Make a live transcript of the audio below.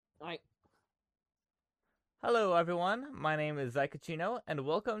Hello, everyone. My name is Zycachino, and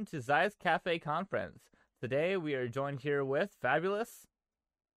welcome to Zy's Cafe Conference. Today, we are joined here with Fabulous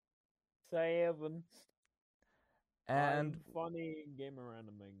Seven. and I'm funny gamer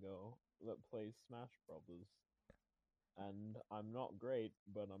anime girl that plays Smash Brothers, and I'm not great,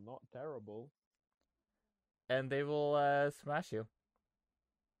 but I'm not terrible. they will smash you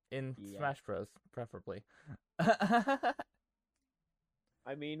in Yeah, Smash Bros, preferably. I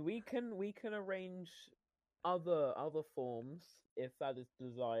mean we can arrange other forms if that is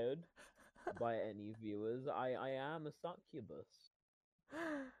desired by any viewers. I am a succubus,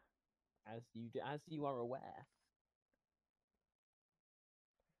 as you are aware.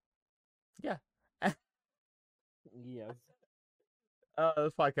 Yeah. Yes.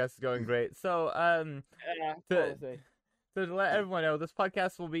 This podcast is going great. To Quality. to let everyone know, this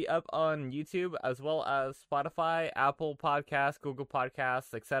podcast will be up on YouTube as well as Spotify, Apple Podcasts, Google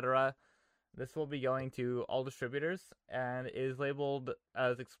Podcasts, etc. This will be going to all distributors and is labeled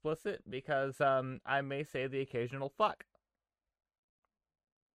as explicit because I may say the occasional fuck.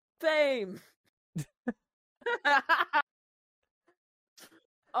 Same.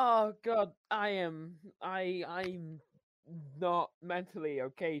 Oh god, I'm not mentally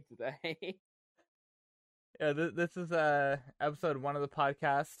okay today. Yeah, this is episode 1 of the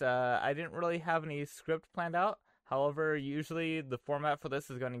podcast. I didn't really have any script planned out. However, usually the format for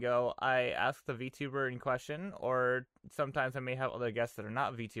this is going to go: I ask the VTuber in question, or sometimes I may have other guests that are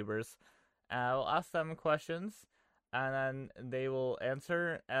not VTubers. I'll ask them questions, and then they will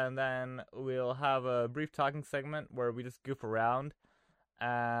answer, and then we'll have a brief talking segment where we just goof around,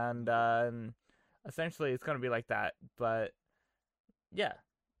 and essentially it's going to be like that. But yeah,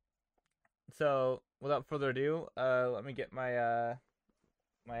 so without further ado, let me get my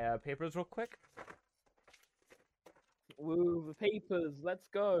papers real quick. Woo, the papers, let's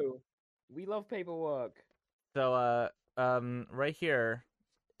go. We love paperwork. So right here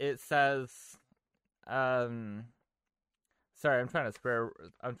it says um sorry, I'm trying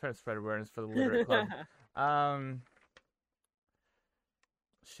to spread awareness for the literate club. Um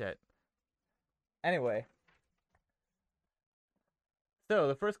shit. Anyway, so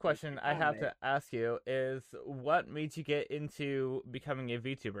the first question I have Anime. to ask you is, what made you get into becoming a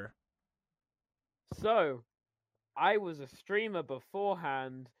VTuber? So, I was a streamer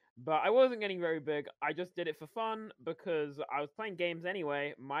beforehand, but I wasn't getting very big. I just did it for fun because I was playing games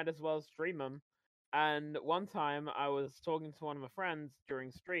anyway, might as well stream them. And one time I was talking to one of my friends during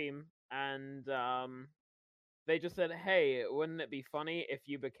stream, and they just said, "Hey, wouldn't it be funny if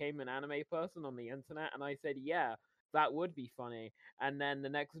you became an anime person on the internet?" And I said, "Yeah, that would be funny." And then the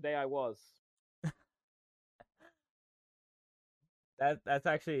next day I was. That's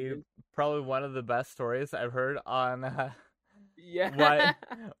actually You- probably one of the best stories I've heard on Yeah.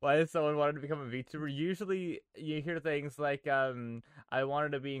 why someone wanted to become a VTuber. Usually you hear things like I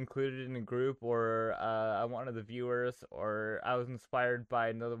wanted to be included in a group, or I wanted the viewers, or I was inspired by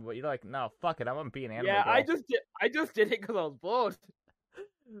another. But you're like, no, fuck it, I want to be an anime Yeah, I girl. just did it because I was bored.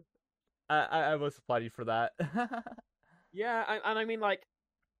 I was applaud you for that. Yeah, and I mean, like,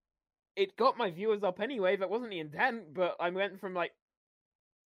 it got my viewers up anyway. That wasn't the intent, but I went from like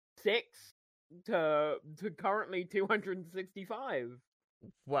 6 to currently 265.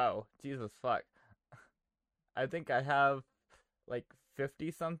 Wow, Jesus fuck. I think I have like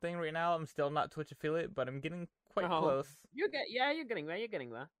 50 something right now. I'm still not Twitch affiliate, but I'm getting quite Oh, close. you're getting there. You're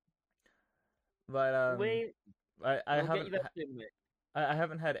getting there. But We I we'll get haven't you there soon, mate. I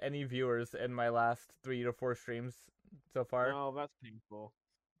haven't had any viewers in my last 3 to 4 streams so far. Oh, that's painful.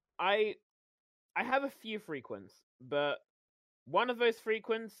 I I have a few frequents, but one of those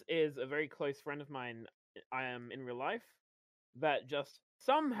frequents is a very close friend of mine. I am in real life that just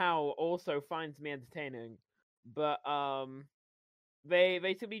somehow also finds me entertaining. But they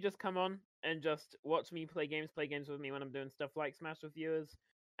basically just come on and just watch me play games with me when I'm doing stuff like Smash with viewers,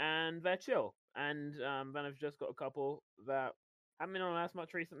 and they're chill. And then I've just got a couple that haven't been on as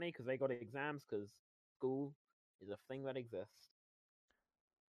much recently because they got exams because school is a thing that exists.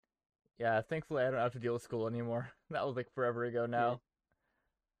 Yeah, thankfully I don't have to deal with school anymore. That was like forever ago Yeah. now.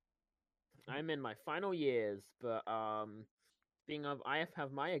 I'm in my final years, but being of I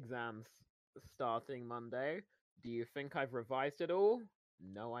have my exams starting Monday. Do you think I've revised it all?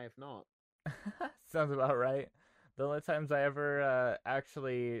 No, I have not. Sounds about right. The only times I ever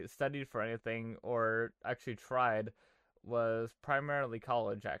actually studied for anything or actually tried was primarily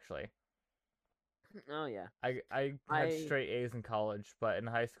college, actually. Oh yeah. I had I straight A's in college, but in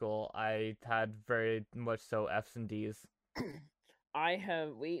high school I had very much so F's and D's. I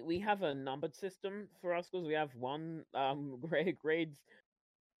have we have a numbered system for our schools. We have one grades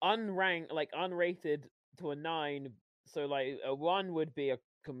unranked, like unrated to a 9. So like a 1 would be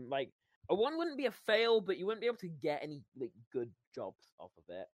like a 1 wouldn't be a fail, but you wouldn't be able to get any like good jobs off of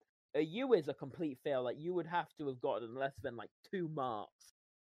it. A U is a complete fail. Like you would have to have gotten less than like 2 marks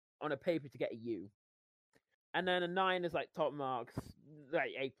on a paper to get a U. And then a 9 is like top marks,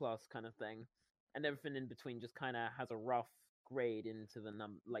 like A plus kind of thing, and everything in between just kind of has a rough grade into the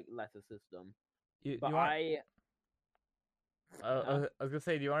like letter system. But You want? huh? I was gonna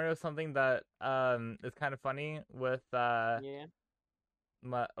say, do you want to know something that is kind of funny with Yeah.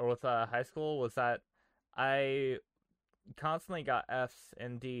 high school was that I constantly got F's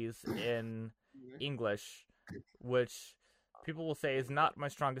and D's in Yeah. English, which people will say is not my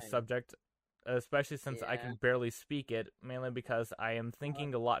strongest Same. subject, especially since I Yeah. can barely speak it, mainly because I am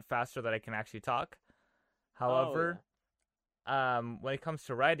thinking a lot faster than I can actually talk. Oh yeah. However, when it comes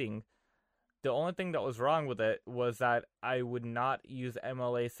to writing, the only thing that was wrong with it was that I would not use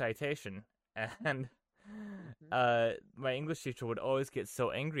MLA citation, and Mm-hmm. my English teacher would always get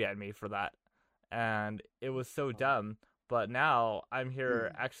so angry at me for that, and it was so Oh. dumb. But now I'm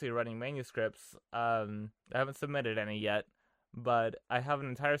here actually writing manuscripts. I haven't submitted any yet, but I have an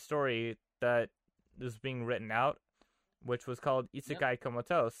entire story that is being written out, which was called Yep. Isekai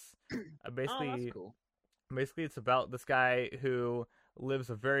Komatos. Oh, that's Basically, cool. it's about this guy who lives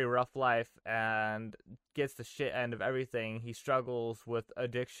a very rough life and gets the shit end of everything. He struggles with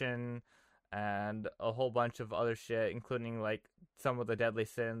addiction and a whole bunch of other shit, including like some of the deadly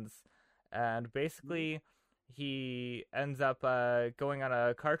sins. And Mhm. basically, he ends up going on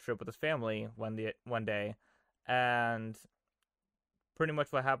a car trip with his family one day, and pretty much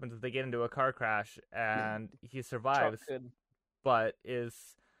what happens is they get into a car crash and he Chuck survives, good. but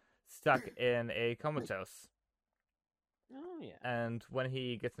is stuck in a comatose. Oh yeah. And when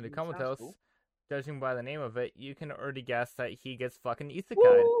he gets into Sounds comatose, cool. judging by the name of it, you can already guess that he gets fucking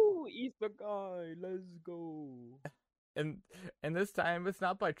isekai'd. Woo! Easter guy, let's go. And this time, it's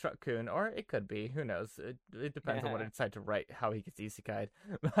not by Truck-kun, or it could be. Who knows? It depends on what I decide to write, how he gets isekai'd.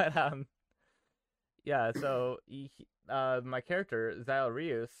 But yeah. So my character Zyle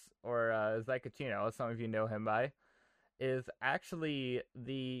Rius, or Zycachino, as some of you know him by, is actually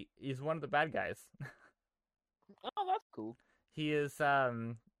he's one of the bad guys. Oh, that's cool. He is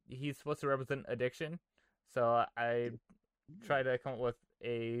he's supposed to represent addiction. So I Mm. try to come up with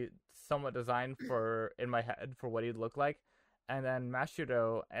a somewhat design for in my head for what he'd look like, and then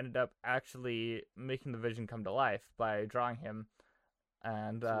Mashiro ended up actually making the vision come to life by drawing him.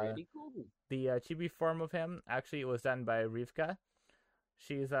 And It's really cool. the chibi form of him actually was done by Rivka.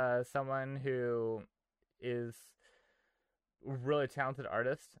 She's someone who is a really talented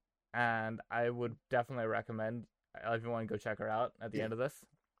artist, and I would definitely recommend everyone go check her out at the end of this.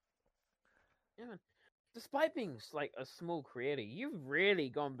 Yeah, man. Despite being like a small creator, you've really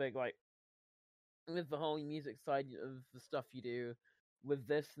gone big. Like with the whole music side of the stuff you do, with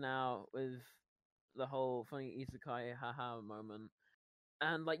this now, with the whole funny isekai haha moment,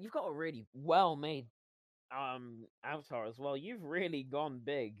 and like you've got a really well made avatar as well. You've really gone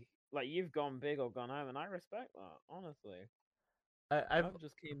big. Like you've gone big or gone home, and I respect that. Honestly, I, I've I've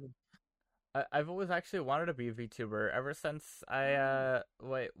just came. I've always actually wanted to be a VTuber ever since I Oh.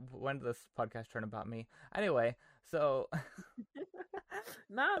 wait, when did this podcast turn about me? Anyway, so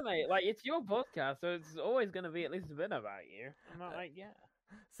Nah, mate. Like it's your podcast, so it's always gonna be at least a bit about you. I'm not like, yeah.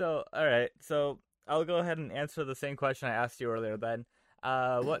 all right, so I'll go ahead and answer the same question I asked you earlier. Then,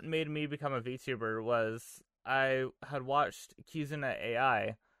 what made me become a VTuber was I had watched Kizuna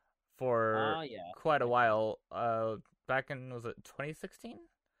AI for Oh yeah, quite a good choice. while. Back in, was it 2016?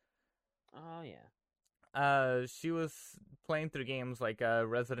 Oh yeah. She was playing through games like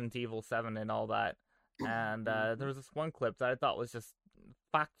Resident Evil 7 and all that. And there Mhm. was this one clip that I thought was just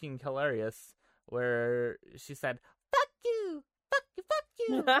fucking hilarious where she said, "Fuck you! Fuck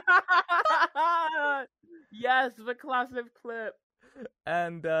you! Fuck you!" Yes, the classic clip.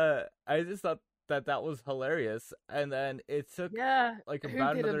 And I just thought that that was hilarious. And then it took Yeah, like who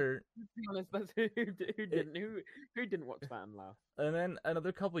about didn't? another To be honest, that's who it, didn't who didn't watch that and laugh. and then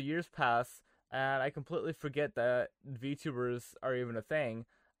another couple years pass, and I completely forget that VTubers are even a thing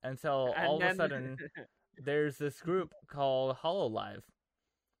until all And of a then sudden there's this group called Hololive,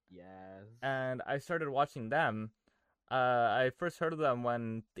 yes. and I started watching them. I first heard of them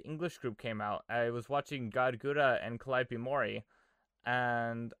when the English group came out. I was watching God Gura and Calliope Mori,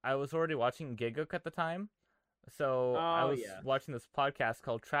 and I was already watching Giguk at the time. So I Oh was yeah. watching this podcast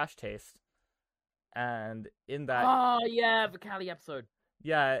called Trash Taste, and in that, Oh yeah, the Cali episode.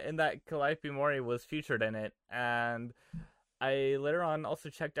 yeah, in that Calliope Mori was featured in it, and I later on also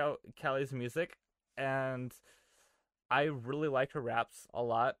checked out Callie's music, and I really like her raps a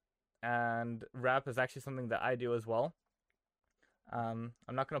lot. and rap is actually something that I do as well. I'm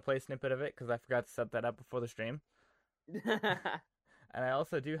not gonna play a snippet of it because I forgot to set that up before the stream. And I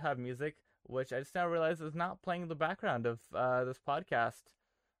also do have music, which I just now realized is not playing in the background of this podcast.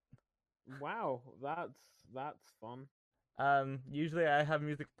 Wow, that's fun. Usually I have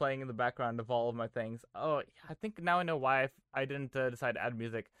music playing in the background of all of my things. Oh, I think now I know why I didn't decide to add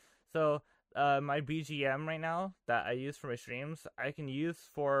music. So, my BGM right now that I use for my streams, I can use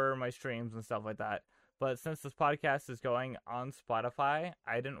for my streams and stuff like that. But since this podcast is going on Spotify,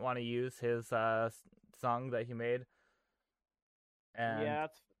 I didn't want to use his song that he made and Yeah,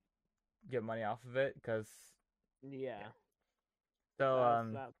 that's get money off of it because yeah. yeah. So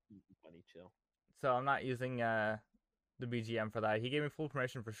That's funny chill. so I'm not using the BGM for that. He gave me full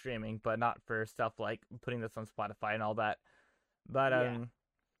permission for streaming, but not for stuff like putting this on Spotify and all that. But Yeah.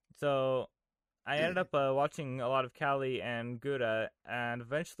 so I ended up watching a lot of Kali and Gouda, and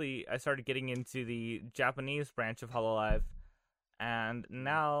eventually I started getting into the Japanese branch of Hololive, and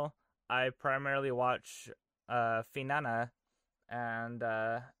now I primarily watch Finana and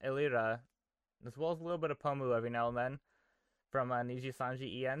Elira, as well as a little bit of Pomu every now and then from Niji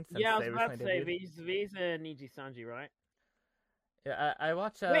Sanji En since Yeah, I was they about recently to say debuted. these are Niji Sanji, right? Yeah, I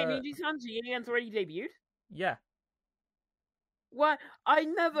watch. Wait, Niji Sanji Ian's already debuted? Yeah, What? I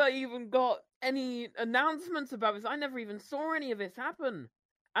never even got any announcements about this. I never even saw any of this happen.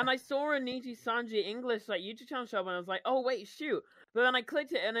 And I saw a Niji Sanji English like YouTube channel show, and I was like, "Oh wait, shoot!" But then I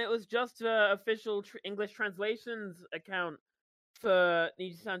clicked it, and it was just the official English translations account for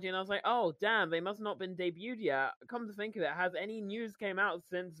Niji Sanji, and I was like, "Oh damn, they must not been debuted yet." Come to think of it, has any news came out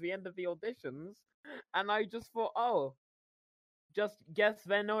since the end of the auditions? And I just thought, "Oh, just guess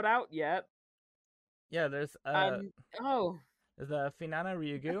they're not out yet." yeah. And oh, There's Finana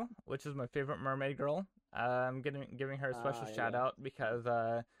Ryugu, which is my favorite mermaid girl. I'm giving her a special shout yeah. out because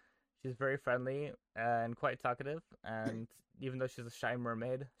she's very friendly and quite talkative, and even though she's a shy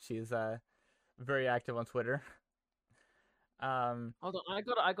mermaid, she's very active on Twitter. Hold on, I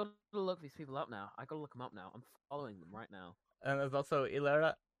gotta look these people up now. I gotta look them up now. I'm following them right now. And there's also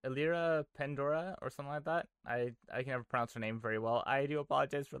Elira Pandora or something like that. I can never pronounce her name very well. I do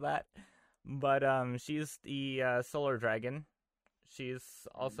apologize for that. But she's the solar dragon. She's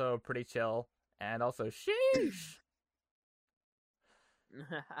also pretty chill and also sheesh.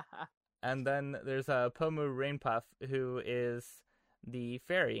 And then there's Pomu Rainpuff, who is the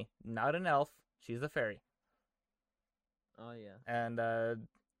fairy, not an elf. She's a fairy, Oh yeah. and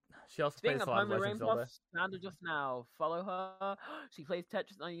she also Speaking plays of a lot of Homer Legend of Zelda. Rainpuff, Sandra just now. Follow her. She plays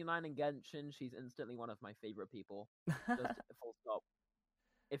Tetris 99 and Genshin. She's instantly one of my favorite people. Just full stop.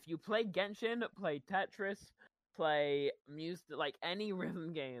 If you play Genshin, play Tetris, play music, like any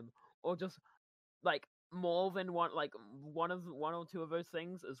rhythm game, or just like more than one, like one or two of those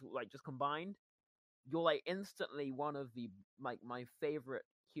things is like just combined, you're like instantly one of the like my favorite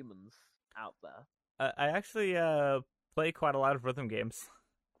humans out there. I actually play quite a lot of rhythm games.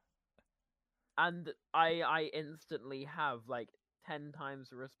 And I instantly have like 10 times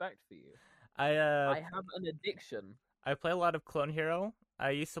the respect for you. I I have an addiction. I play a lot of Clone Hero. I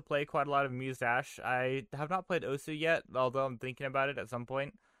used to play quite a lot of Muse Dash. I have not played Osu yet, although I'm thinking about it at some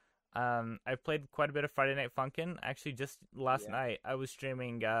point. I've played quite a bit of Friday Night Funkin'. Actually, just last Yeah. night I was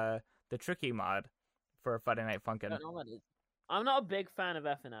streaming the Tricky mod for Friday Night I Funkin'. don't know what it is. I'm not a big fan of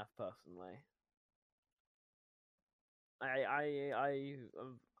FNF personally. I I I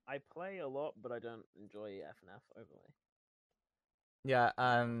I play a lot, but I don't enjoy FNF overly. Yeah,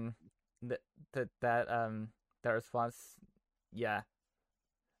 that that response, yeah,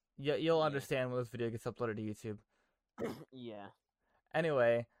 you'll Yeah. understand when this video gets uploaded to YouTube. Yeah.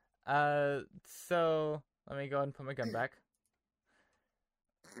 Anyway, so let me go ahead and put my gun back.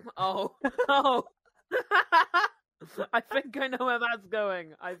 Oh. Oh. I think I know where that's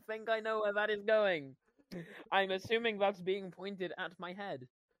going. I think I know where that is going. I'm assuming that's being pointed at my head.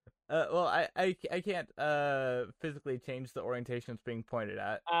 Well, I can't physically change the orientation it's being pointed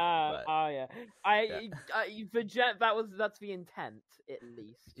at, but Yeah. yeah, That's the intent, at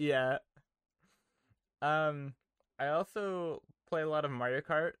least. yeah. I also play a lot of Mario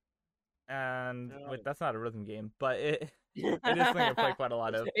Kart, and wait, that's not a rhythm game, but it is something I play quite a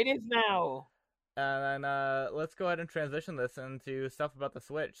lot of. It is now. And then let's go ahead and transition this into stuff about the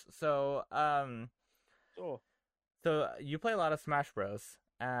Switch. So Sure. so you play a lot of Smash Bros.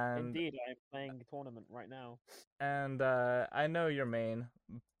 And Indeed, I'm playing a tournament right now. I know your main,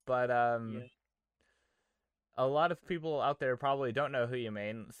 but Yeah. a lot of people out there probably don't know who you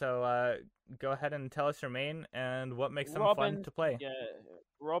main. So go ahead and tell us your main and what makes them fun to play. Yeah,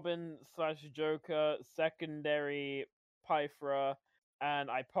 Robin / Joker, secondary Pythra, and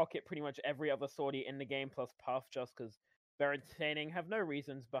I pocket pretty much every other sortie in the game plus Puff just because they're entertaining. Have no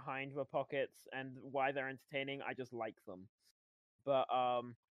reasons behind the pockets and why they're entertaining. I just like them. But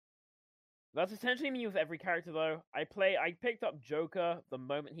that's essentially me with every character though. I picked up Joker the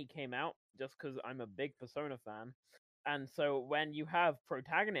moment he came out just because I'm a big Persona fan. And so when you have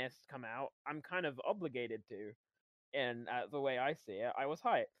protagonists come out, I'm kind of obligated to. In the way I see it, I was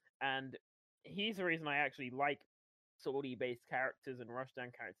hyped. And he's the reason I actually like sortie based characters and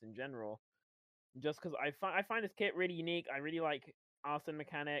rushdown characters in general. Just because I find this kit really unique. I really like arson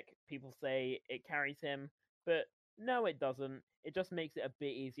mechanic. People say it carries him, but no, it doesn't. It just makes it a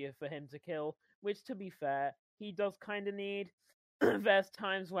bit easier for him to kill, which, to be fair, he does kind of need. There's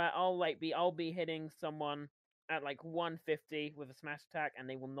times where I'll be hitting someone at like 150 with a smash attack, and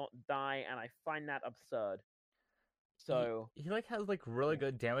they will not die, and I find that absurd. He So he like has like really yeah,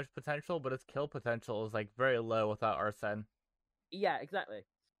 good damage potential, but his kill potential is like very low without Arsene. yeah, exactly.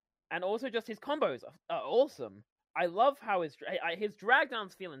 And also just his combos are awesome. I love how his drag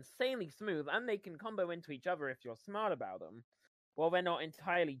downs feel insanely smooth, and they can combo into each other if you're smart about them. Well, they're not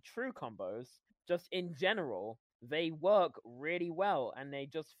entirely true combos. Just in general, they work really well, and they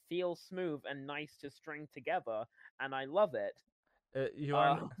just feel smooth and nice to string together, and I love it. You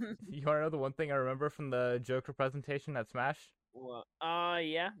want Uh, you want to know the one thing I remember from the Joker presentation at Smash?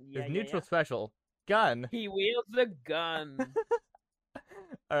 yeah, His yeah, yeah, neutral yeah. special gun. He wields a gun.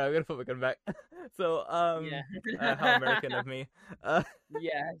 All right, I'm gonna put my gun back. So, Yeah. how American of me. Uh,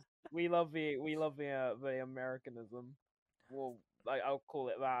 Yes, we love the Americanism. Well, I'll call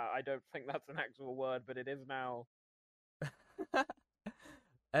it that. I don't think that's an actual word, but it is now.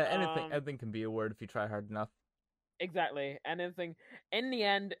 Um, anything can be a word if you try hard enough. exactly. Anything. In the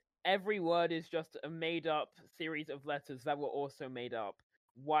end, every word is just a made-up series of letters that were also made up.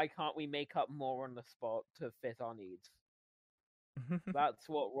 Why can't we make up more on the spot to fit our needs? That's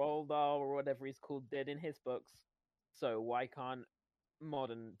what Roald Dahl or whatever he's called did in his books. So why can't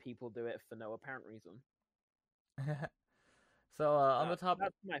modern people do it for no apparent reason? So, on the top,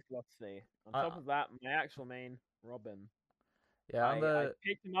 That's my philosophy. On top uh, of that, my actual main, Robin. yeah, on I the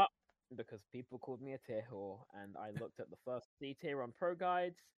picked him up because people called me a tier whore, and I looked at the first C tier on Pro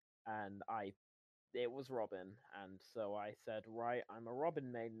Guides, and it was Robin, and so I said, right, I'm a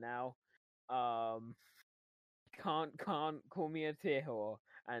Robin main now. Um, can't call me a tier whore,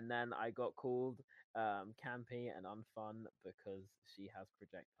 and then I got called campy and unfun because she has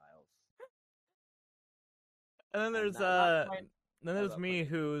projectiles, and then and there's at that point, me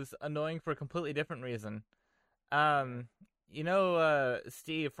who's annoying for a completely different reason. yeah. Um,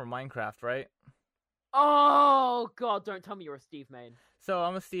 Steve from Minecraft, right? Oh God! Don't tell me you're a Steve main. So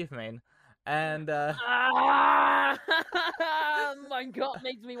I'm a Steve main, and Ah! My gut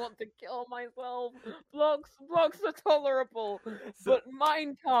makes me want to kill myself. Blocks are tolerable, so but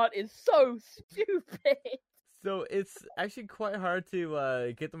minecart is so stupid. so it's actually quite hard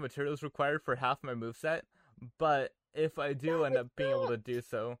to get the materials required for half my moveset, but if I No, do end up it's being able not. to do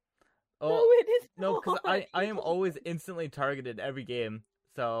so, No, oh it is no, because not. I am always instantly targeted every game,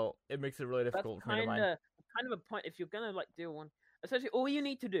 so it makes it really That's difficult for me to kind mine. of kind of a point. If you're gonna like do one, essentially, all you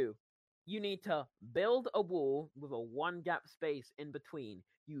need to do, you need to build a wall with a one gap space in between.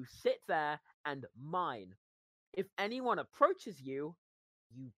 You sit there and mine. If anyone approaches you,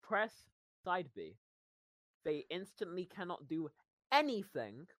 you press side B. They instantly cannot do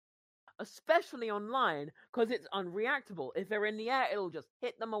anything, especially online, because it's unreactable. If they're in the air, it'll just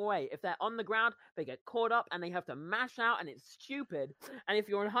hit them away. If they're on the ground, they get caught up and they have to mash out, and it's stupid. And if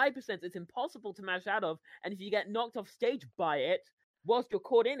you're on hypersense, it's impossible to mash out of. And if you get knocked off stage by it whilst you're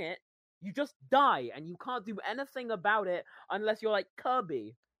caught in it, you just die, and you can't do anything about it unless you're like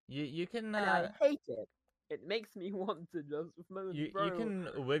Kirby. You can And I hate it. It makes me want to just you throw. can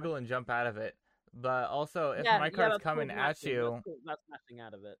wiggle and jump out of it, but also if Yeah, yeah, minecart's that's coming called at mashing. you, That's mashing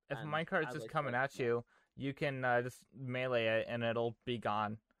out of it. if And minecart's as I just coming said, at no. you, you can just melee it and it'll be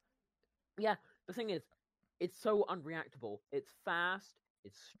gone. Yeah, the thing is, it's so unreactable. It's fast.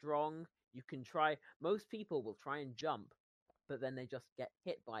 It's strong. You can try. Most people will try and jump, but then they just get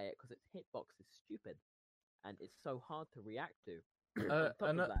hit by it because its hitbox is stupid, and it's so hard to react to. On top of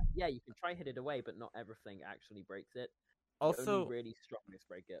And that, yeah, you can try hit it away, but not everything actually breaks it. The only also really strongest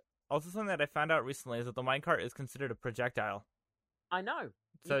break it. something that I found out recently is that the minecart is considered a projectile, I know.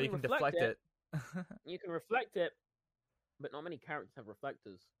 You so you can can reflect deflect it. it. You can reflect it, but not many characters have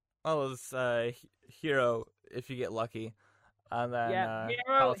reflectors. Oh, it's hero if you get lucky, and then Yeah,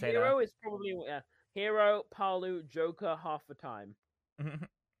 hero Palutena. hero is probably hero, Palu, Joker half the time,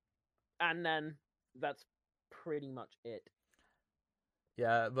 and then that's pretty much it.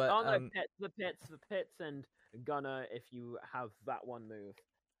 Yeah, but Oh no, pits, the pits, and Gunner if you have that one move,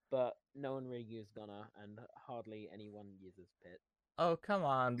 but no one really uses Gunner, and hardly anyone uses Pit. Oh, come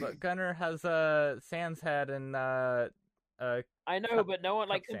on, but Gunner has Sans Head and I know, Cup but no one Cup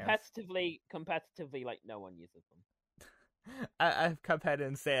like Sans. competitively, like no one uses them. I have Cuphead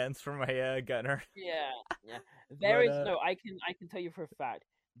and Sans for my Gunner. Yeah, yeah. There But is no. I can tell you for a fact.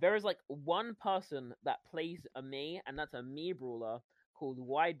 There is like one person that plays a me, and that's a me brawler called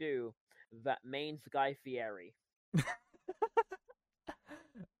Waidu that mains Guy Fieri,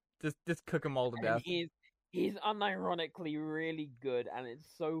 just cook them all to and death. he's unironically really good, and it's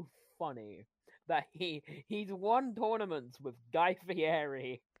so funny that he's won tournaments with Guy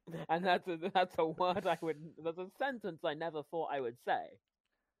Fieri, and that's a word I would that's a sentence I never thought I would say,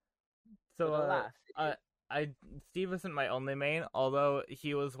 So but alas, it is. I Steve isn't my only main, although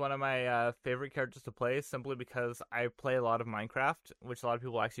he was one of my favorite characters to play simply because I play a lot of Minecraft, which a lot of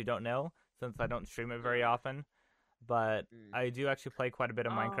people actually don't know since I don't stream it very No. often. But Mm. I do actually play quite a bit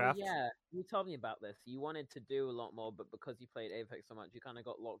of Oh Minecraft. yeah, you told me about this. You wanted to do a lot more, but because you played Apex so much, you kind of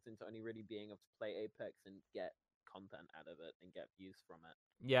got locked into only really being able to play Apex and get content out of it and get views from it.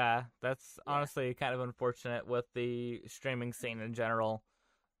 Yeah, that's Yeah, honestly kind of unfortunate with the streaming scene in general.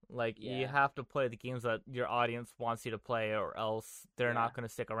 Like you yeah, have to play the games that your audience wants you to play, or else they're yeah. not going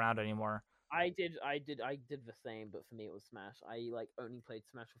to stick around anymore. I did the same, but for me it was Smash. I like only played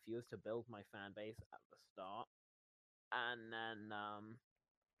Smash with viewers to build my fan base at the start, and then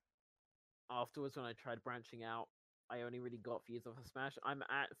afterwards when I tried branching out, I only really got views off of Smash. I'm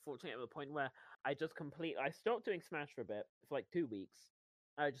at fortunately at the point where I stopped doing Smash for a bit, for like 2 weeks.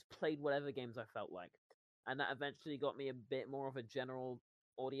 I just played whatever games I felt like. And that eventually got me a bit more of a general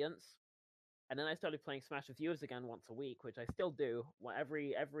audience. And then I started playing Smash with viewers again once a week, which I still do. Well,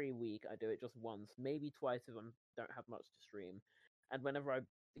 every week I do it just once, maybe twice if I don't have much to stream. And whenever I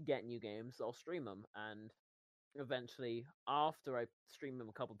get new games, I'll stream them. And eventually, after I stream them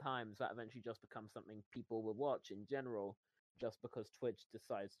a couple times, that eventually just becomes something people will watch in general, just because Twitch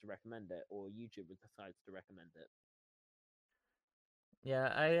decides to recommend it or YouTube decides to recommend it.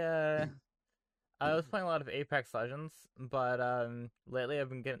 Yeah, I was playing a lot of Apex Legends, but lately I've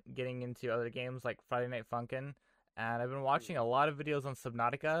been getting into other games like Friday Night Funkin', and I've been watching a lot of videos on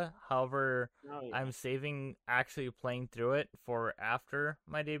Subnautica. However, Oh yeah. I'm saving actually playing through it for after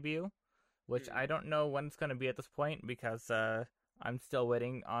my debut, which I Mm. don't know when it's going to be at this point because I'm still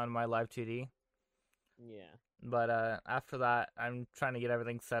waiting on my live 2D. Yeah. But after that, I'm trying to get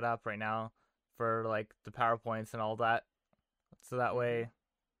everything set up right now for like the PowerPoints and all that, so that Mhm. way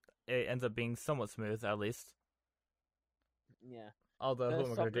it ends up being somewhat smooth at least. Yeah. Although, who There's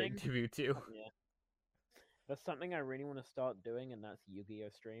am I going to something. interview to? Yeah. There's something I really want to start doing, and that's Yu-Gi-Oh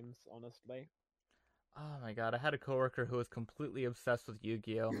streams. Honestly. Oh my god, I had a coworker who was completely obsessed with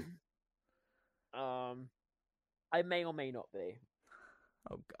Yu-Gi-Oh. um, I may or may not be.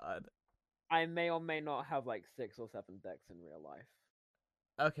 Oh god. I may or may not have like 6 or 7 decks in real life.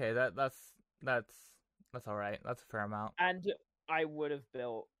 Okay, that's that's all right. That's a fair amount. And I would have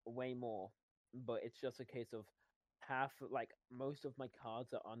built way more, but it's just a case of most of my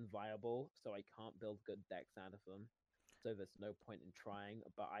cards are unviable, so I can't build good decks out of them. So there's no point in trying.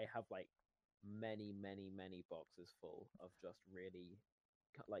 But I have like many, many, many boxes full of just really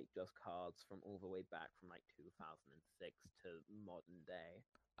like just cards from all the way back from like 2006 to modern day.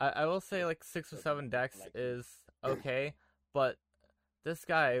 I will say Just like six or put them seven in my decks collection. is okay, but this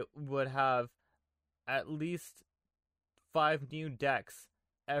guy would have at least 5 new decks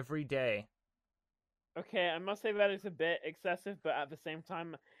every day. Okay, I must say that is a bit excessive, but at the same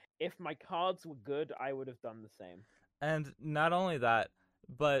time, if my cards were good, I would have done the same. And not only that,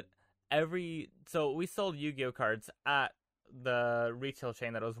 but so we sold Yu-Gi-Oh cards at the retail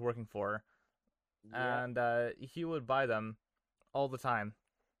chain that I was working for, Yeah. and he would buy them all the time.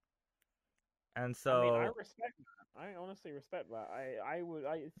 And I mean, I so respect that. I honestly respect that.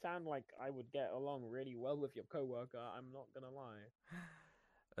 It sound like I would get along really well with your coworker. I'm not gonna lie.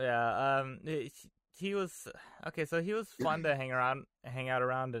 yeah, he was okay. So he was fun to hang out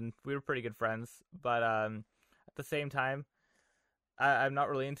around, and we were pretty good friends. But at the same time, I'm not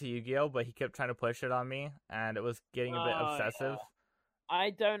really into Yu-Gi-Oh, but he kept trying to push it on me, and it was getting a bit Yeah. obsessive. I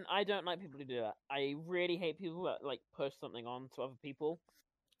don't like people who do that. I really hate people that like push something on to other people.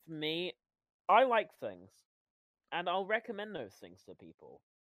 For me, I like things, and I'll recommend those things to people.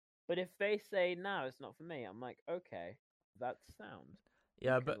 But if they say no, it's not for me, I'm like, okay, that's sound. You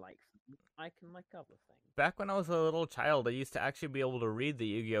Yeah, can but like things, I can like other things. back when I was a little child, I used to actually be able to read the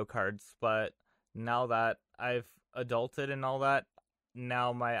Yu-Gi-Oh cards, but now that I've adulted and all that,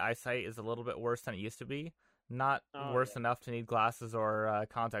 now my eyesight is a little bit worse than it used to be. not Oh worse yeah. enough to need glasses or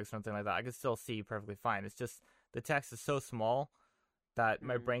contacts or something like that. I can still see perfectly fine. It's just the text is so small that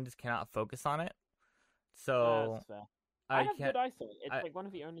my Mm, brain just cannot focus on it. that's So fair. I I have can't. good eyesight. It's I like one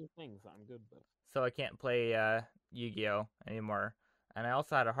of the only things that I'm good with. so I can't play Yu-Gi-Oh anymore. And I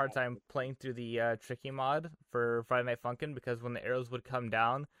also had a hard That's time good. playing through the Tricky mod for Friday Night Funkin' because when the arrows would come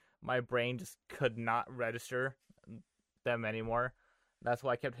down, my brain just could not register them anymore. That's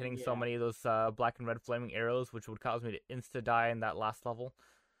why I kept hitting so Yeah. many of those black and red flaming arrows, which would cause me to insta die in that last level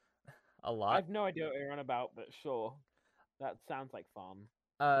a I lot. have no idea what you're on about, but sure. That sounds like fun.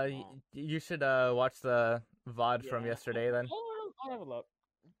 Oh, You should watch the VOD from yeah. yesterday then, I'll have a look.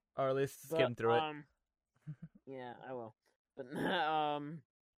 or at least But skim through it. yeah, I will. But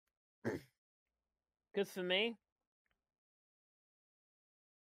because for me,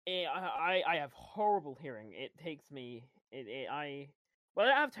 I have horrible hearing. It takes me well, I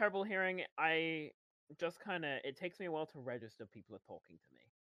don't have terrible hearing. I just kind of it takes me a while to register people are talking to me.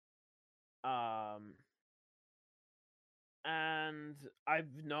 And I've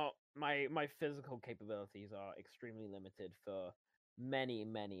not my physical capabilities are extremely limited for many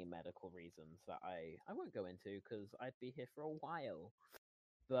medical reasons that I won't go into because I'd be here for a while.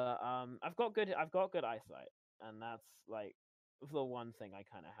 But I've got good eyesight, and that's like the one thing I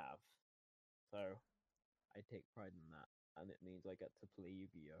kind of have. So I take pride in that, and it means I get to play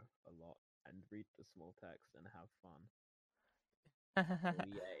Yu-Gi-Oh a lot and read the small text and have fun. So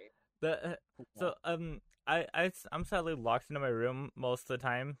yay! the What? so I'm sadly locked into my room most of the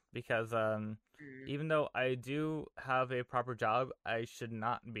time because Mm. even though I do have a proper job, I should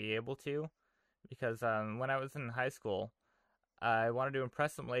not be able to because when I was in high school, I wanted to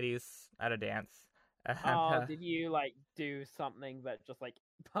impress some ladies at a dance, and Oh, did you like do something that just like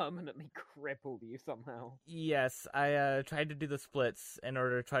permanently crippled you somehow? yes, I tried to do the splits in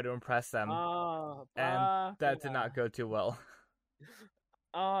order to try to impress them, Oh, and that did not yeah. go too well.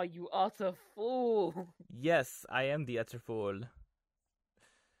 Oh, you utter fool. Yes, I am the utter fool,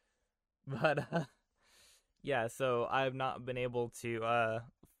 but yeah, so I've not been able to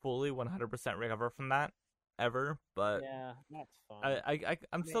fully 100% recover from that ever, but Yeah, that's fine.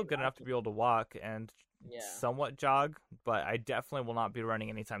 I'm I still mean, good I enough to can. be able to walk and Yeah, somewhat jog, but I definitely will not be running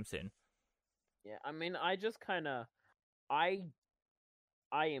anytime soon. yeah. I mean, I just kind of, I,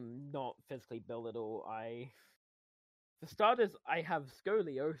 I am not physically built at all. For starters, I have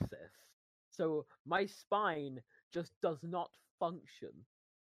scoliosis, so my spine just does not function.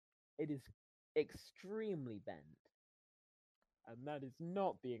 It is extremely bent, and that is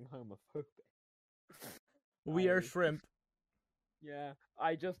not being homophobic. We are I shrimp. Yeah,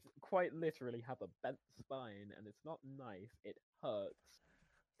 I just quite literally have a bent spine, and it's not nice. It hurts.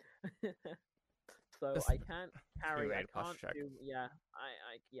 So This I can't Give me a carry. I rate posture can't check. do. Yeah,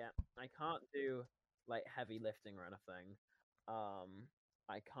 I can't do like heavy lifting or anything.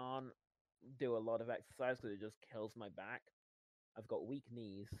 I can't do a lot of exercise because it just kills my back. I've got weak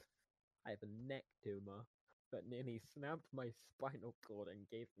knees. I have a neck tumor that nearly snapped my spinal cord and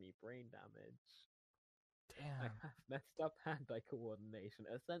gave me brain damage. I Damn. have messed up hand-eye coordination.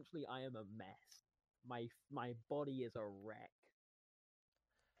 Essentially, I am a mess. My body is a wreck.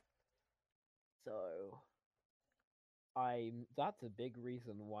 So that's a big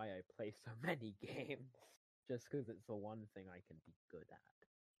reason why I play so many games. Just because it's the one thing I can be good at,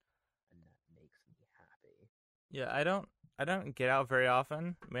 and that makes me happy. Yeah, I don't get out very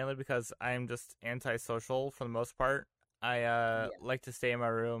often, mainly because I'm just antisocial for the most part. I Yeah. like to stay in my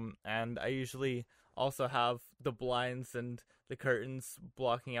room, and I usually also have the blinds and the curtains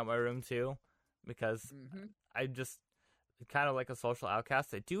blocking out my room too, because Mm-hmm. I'm just kind of like a social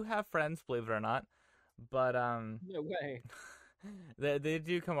outcast. I do have friends, believe it or not, but No way. they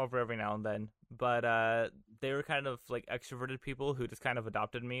do come over every now and then. But they were kind of like extroverted people who just kind of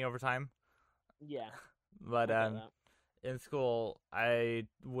adopted me over time. Yeah, But I get that. in school, I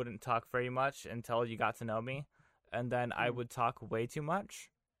wouldn't talk very much until you got to know me, and then I Mm. would talk way too much,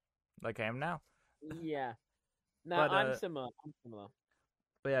 like I am now. Yeah. No, But I'm similar. I'm similar.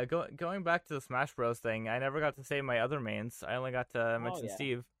 yeah, going back to the Smash Bros thing, I never got to say my other mains. I only got to Oh mention yeah.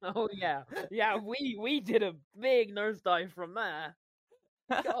 Steve. Oh yeah. Yeah. We did a big nosedive from there.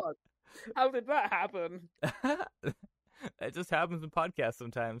 God, how did that happen? It just happens in podcasts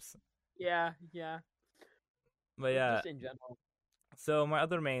sometimes. Yeah. Yeah. But Or yeah, just in general. so my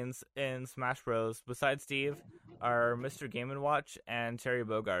other mains in Smash Bros, besides Steve, are Mr. Game and Watch and Terry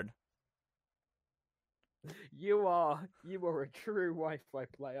Bogard. You are a true Wi-Fi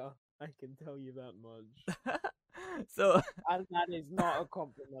player. I can tell you that much. So And that is not a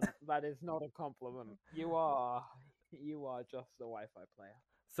compliment. That is not a compliment. You are just a Wi-Fi player.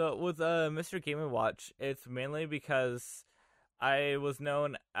 So with Mr. Game and Watch, it's mainly because I was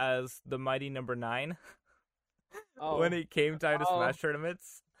known as the mighty number 9 when Oh, it came time to oh, Smash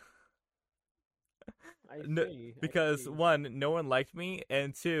tournaments. I No, see, I because see. one, no one liked me,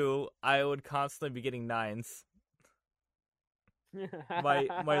 and two, I would constantly be getting 9s.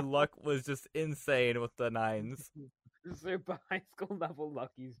 My luck was just insane with the 9s. Super high school level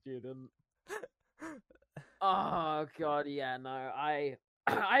lucky student. Oh god, yeah, no, I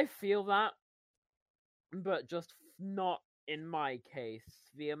I feel that, but just not in my case.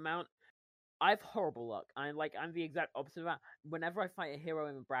 The amount I've horrible luck. I'm the exact opposite of that. Whenever I fight a hero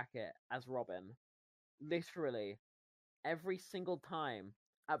in a bracket as Robin, literally every single time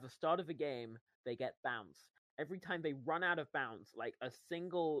at the start of the game they get bounced. Every time they run out of bounce, like a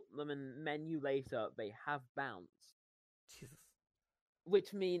single menu later, they have bounce, Jesus.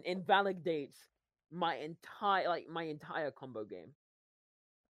 which mean invalidates my entire combo game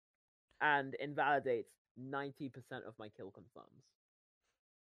and invalidates 90% of my kill confirms.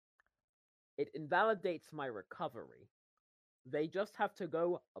 It invalidates my recovery. They just have to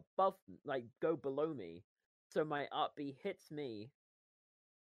go go below me, so my up B hits me,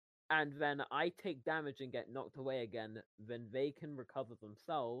 and then I take damage and get knocked away again. Then they can recover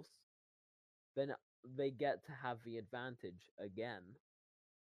themselves. Then they get to have the advantage again.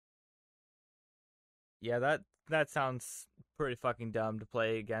 Yeah, that sounds pretty fucking dumb to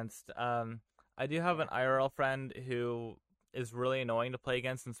play against. I do have Yeah. an IRL friend who is really annoying to play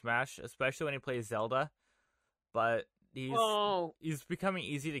against in Smash, especially when he plays Zelda. But Oh, he's becoming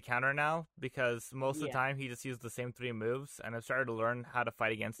easy to counter now because most of the yeah. time he just uses the same 3 moves, and I've started to learn how to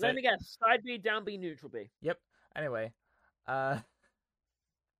fight against Let it. me guess. Side B, down B, neutral B. Yep. Anyway, uh,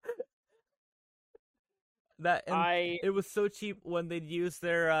 that and I it was so cheap when they'd use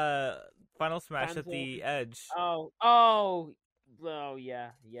their final smash at Phantom. the edge. Oh,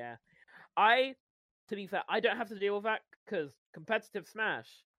 yeah, yeah. To be fair, I don't have to deal with that because competitive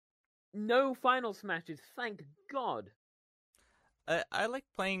Smash, no final smashes. Thank God. I like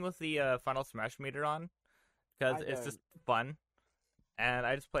playing with the final smash meter on because I it's just don't. fun, and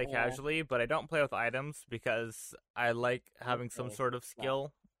I just play Yeah. casually. But I don't play with items because I like having some Okay. sort of Well,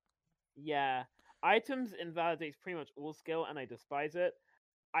 skill. yeah. Items invalidates pretty much all skill, and I despise it.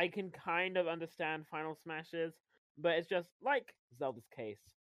 I can kind of understand final smashes, but it's just like Zelda's case,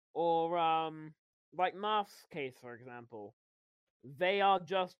 or like Marth's case, for example. They are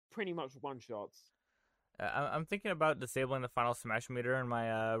just pretty much one shots. I'm thinking about disabling the final smash meter in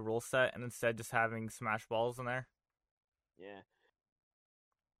my rule set and instead just having smash balls in there. Yeah.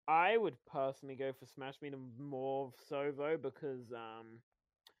 I would personally go for Smash Meter more so though because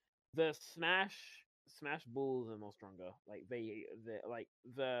the Smash Bulls are more stronger. Like the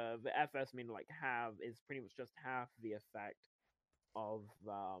FS meter like have is pretty much just half the effect of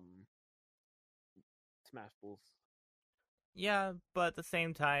Smash Bulls. Yeah, but at the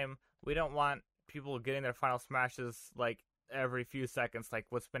same time, we don't want people getting their final smashes like every few seconds, like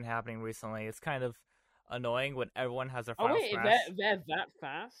what's been happening recently. It's kind of annoying when everyone has their Oh final wait, they're smash. they're that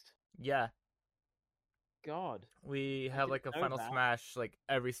fast? Yeah, God, we I have didn't like a know final that. smash like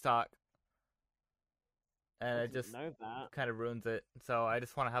every stock, and I it didn't just know that. kind of ruins it. So I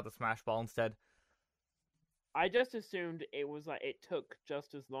just want to have the smash ball instead. I just assumed it was like it took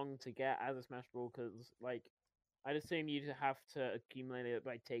just as long to get as a Smash Ball because like I'd assume you'd have to accumulate it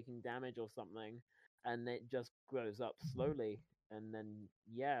by taking damage or something, and it just grows up slowly, and then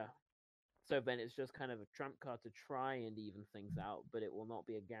yeah. So then it's just kind of a trump card to try and even things out, but it will not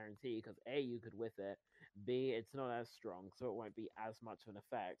be a guarantee because A, you could whiff it, B, it's not as strong, so it won't be as much of an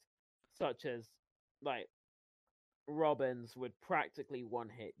effect. Such as like Robins would practically one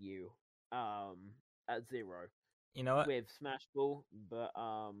hit you at 0 You know what? with Smash Ball, but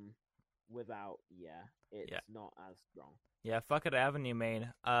without, yeah, Yeah, it's not as strong. yeah. Fuck it, Avenue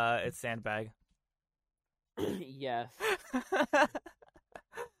main. It's sandbag. Yes,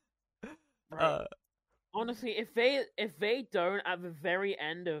 bro. uh, Honestly, if they don't at the very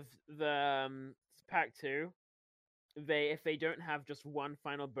end of the pack 2, if they don't have just one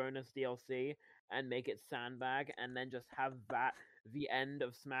final bonus DLC and make it sandbag and then just have that the end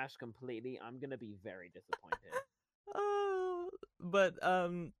of Smash completely, I'm gonna be very disappointed. but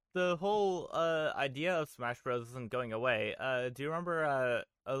the whole idea of Smash Bros isn't going away. Do you remember a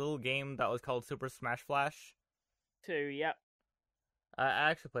little game that was called Super Smash Flash? 2, yep, I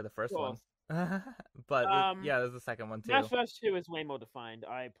actually played the of first one, course. but Um, yeah, there's a second one Smash too. Flash 2 is way more defined.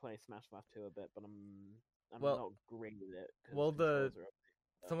 I play Smash Flash 2 a bit, but I'm Well, not great with it because well, the controls are.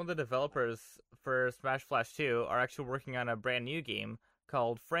 some of the Uh, developers for Smash Flash 2 are actually working on a brand new game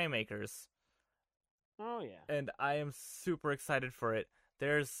called Framemakers, oh yeah. and I am super excited for it.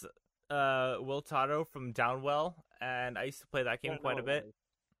 There's Will Totto from Downwell, and I used to play that game Don't know quite a what that bit. is.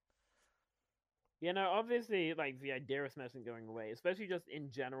 You know, obviously, like the idea of Smash isn't going away, especially just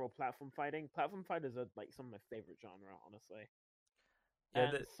in general platform fighting. Platform fighters are like some of my favorite genre, honestly,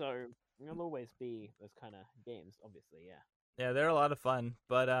 Yeah, and so there'll always be those kind of games. Obviously, yeah. yeah, they're a lot of fun.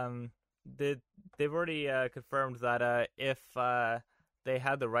 But they they've already confirmed that if they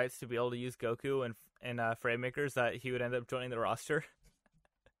had the rights to be able to use Goku and Frame Makers, that he would end up joining the roster.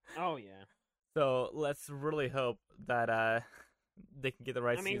 Oh yeah. So let's really hope that they can get the I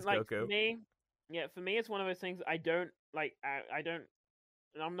rights to mean, use like for Goku. me, yeah, for me, it's one of those things. I don't like. I don't.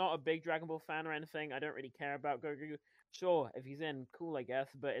 I'm not a big Dragon Ball fan or anything. I don't really care about Goku. Sure, if he's in, cool, I guess,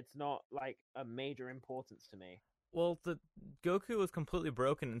 but it's not like a major importance to me. Well, the Goku was completely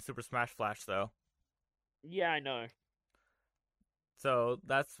broken in Super Smash Flash, though. Yeah, I know. So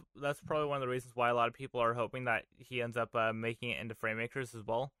that's probably one of the reasons why a lot of people are hoping that he ends up making it into Frame Makers as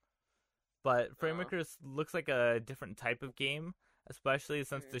well. But Frame Uh, Makers looks like a different type of game, especially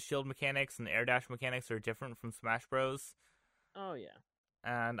since mm, the shield mechanics and air dash mechanics are different from Smash Bros. oh yeah.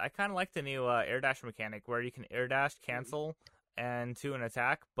 And I kind of like the new air dash mechanic where you can air dash, Mm. cancel, and do an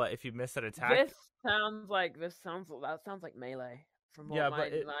attack. But if you miss that attack, That sounds like melee. From what yeah,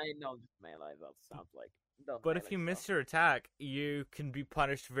 my knowledge of melee, that sounds like the but if melee you stuff. miss your attack, you can be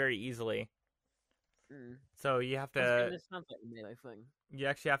punished very easily. Mm. So you have I was saying to this sounds like a melee thing. you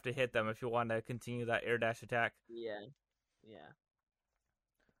actually have to hit them if you want to continue that air dash attack. Yeah, yeah.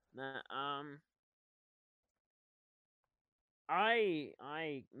 Nah,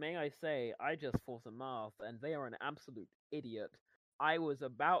 may I say, I just fought a Marth, and they are an absolute idiot. I was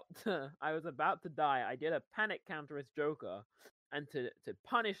about to die. I did a panic counter as Joker, and to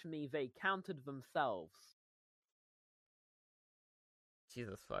punish me, they countered themselves.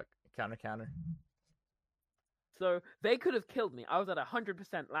 Jesus fuck. Counter counter. So they could have killed me. I was at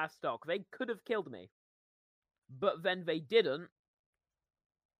 100% last stock. They could have killed me, but then they didn't,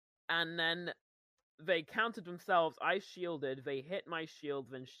 and then they countered themselves. I shielded. They hit my shield,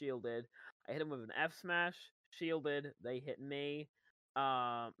 then shielded. I hit them with an F smash, shielded. They hit me.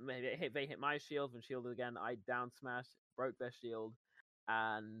 They hit my shield, then shielded again. I down smash, broke their shield,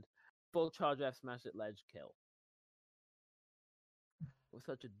 and full charge F smash at ledge kill. It was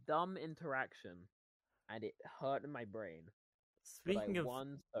such a dumb interaction, and it hurt in my brain. But I Speaking of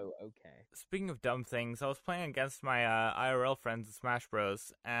won, so okay. speaking of dumb things, I was playing against my IRL friends in Smash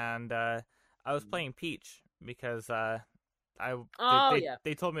Bros. And I was Mm. playing Peach because I they, Oh they yeah,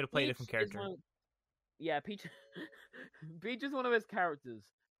 they told me to play a Peach different is character. one. Yeah, Peach. Peach is one of those characters.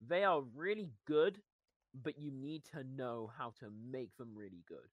 They are really good, but you need to know how to make them really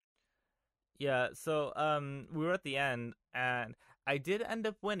good. Yeah, so we were at the end and I did end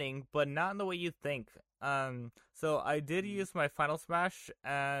up winning, but not in the way you think. So I did Mm. use my final smash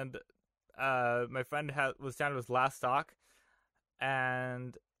and my friend was down to his last stock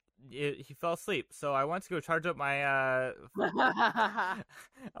and he fell asleep. So I went to go charge up my I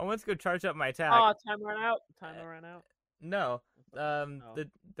went to go charge up my attack. Oh, time ran out. Time Uh, ran out. no, Oh.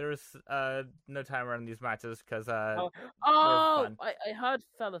 there's no timer on these matches because Oh. they're Oh, fun. I heard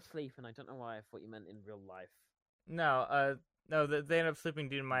fell asleep, and I don't know why I thought you meant in real life. No, no, they ended up sleeping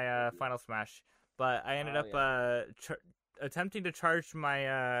due to my final smash, but I ended Oh up yeah. attempting to charge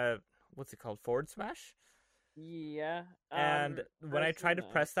my what's it called, forward smash, Yeah. and when I I've tried seen to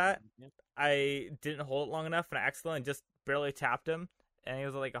that. press that, I didn't hold it long enough, and I accidentally just barely tapped him, and he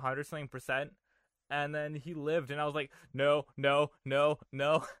was at like 100 something percent, and then he lived, and I was like, no, no, no,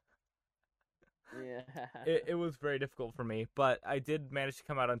 no. Yeah. It was very difficult for me, but I did manage to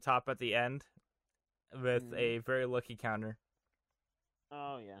come out on top at the end with Mm. a very lucky counter.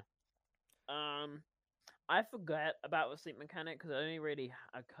 Oh yeah. Um, I forget about the sleep mechanic because it only really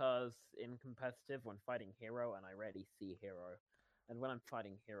occurs in competitive when fighting hero, and I rarely see hero. And when I'm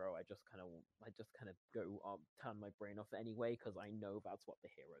fighting hero, I just kind of go turn my brain off anyway because I know that's what the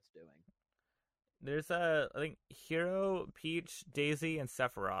hero's doing. There's I think Hero, Peach, Daisy, and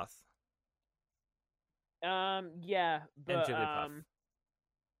Sephiroth, Yeah, and but Jigglypuff.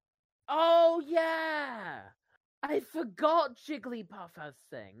 oh yeah, I forgot Jigglypuff has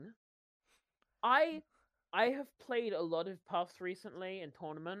Sing. I I have played a lot of Puffs recently in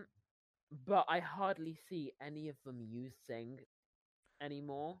tournament, but I hardly see any of them use Sing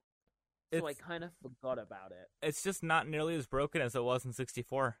anymore. So I It's kind of forgot about it. it's just not nearly as broken as it was in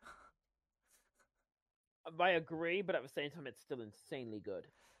 64. I agree, but at the same time, it's still insanely good.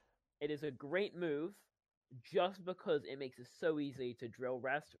 It is a great move just because it makes it so easy to drill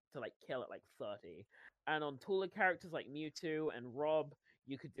rest to like kill at like 30. And on taller characters like Mewtwo and Rob,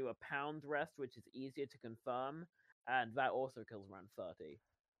 you could do a pound rest, which is easier to confirm. and that also kills around 30.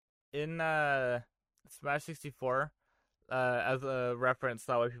 In Smash 64, as a reference,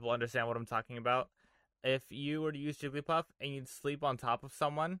 that way people understand what I'm talking about. If you were to use Jigglypuff and you'd sleep on top of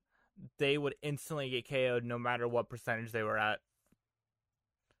someone, they would instantly get KO'd no matter what percentage they were at.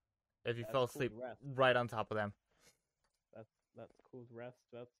 If you That's fell called asleep rest. right on top of them. That's called rest.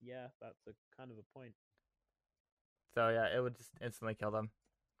 That's a kind of a point. So yeah, it would just instantly kill them.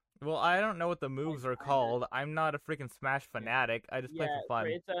 Well, I don't know what the moves are I know. called. I'm not a freaking Smash Yeah. fanatic. I just play Yeah, for fun.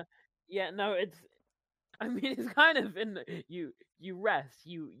 it's a yeah, no, it's I mean it's kind of in the you rest,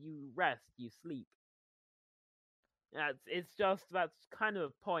 you rest, you sleep. That's kind of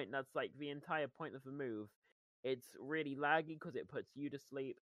a point. That's like the entire point of the move. It's really laggy because it puts you to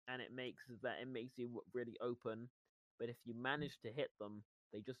sleep and it makes you really open. But if you manage to hit them,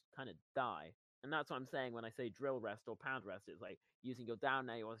 they just kind of die. And that's what I'm saying when I say drill rest or pound rest. It's like using your down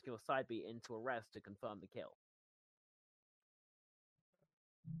air or your side beat into a rest to confirm the kill.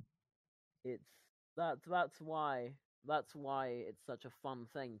 It's that's why it's such a fun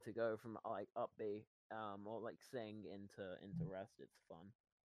thing to go from like up B or like sing into rest. It's fun.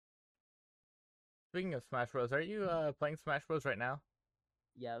 Speaking of Smash Bros, are you playing Smash Bros right now?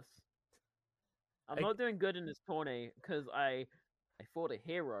 Yes. I'm I, not doing good in this tourney because I fought a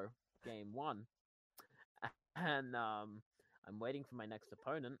hero game one, and I'm waiting for my next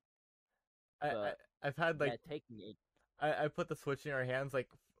opponent, I, I but I've had like they're taking it. I put the Switch in your hands like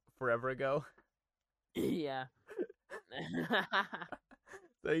forever ago. Yeah.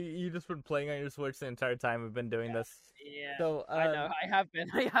 So you just been playing on your Switch the entire time we've been doing this. Yeah. So I know. I have been.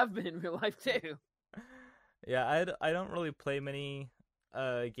 I have been in real life too. yeah, I don't really play many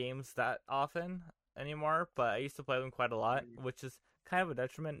games that often anymore, but I used to play them quite a lot, which is kind of a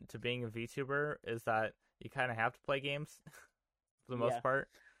detriment to being a VTuber, is that you kind of have to play games for the Yeah. most part.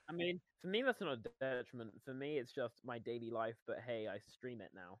 I mean, for me that's not a detriment. For me, it's just my daily life. But hey, I stream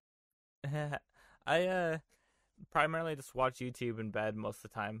it now. I primarily just watch YouTube in bed most of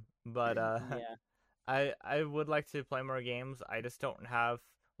the time, but Yeah. I would like to play more games. I just don't have.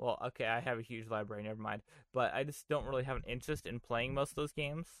 Well, okay, I have a huge library. Never mind, but I just don't really have an interest in playing most of those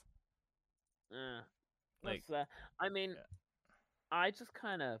games. Uh, Like, that's I mean, yeah. I just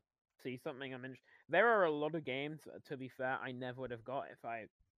kind of see something I'm interested. There are a lot of games. To be fair, I never would have got if I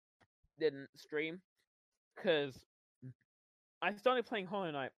didn't stream. Because I started playing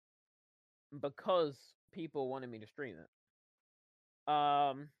Hollow Knight because people wanted me to stream it.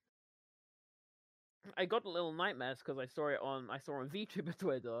 I got a Little Nightmares because I saw on VTuber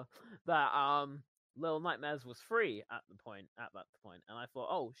Twitter that Little Nightmares was free at that point, and I thought,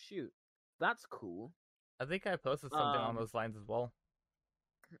 oh shoot, that's cool. I think I posted something on Um, those lines as well.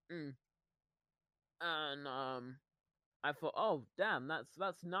 mm, and I thought, oh damn,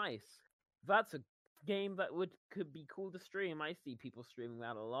 that's nice. That's a game that could be cool to stream. I see people streaming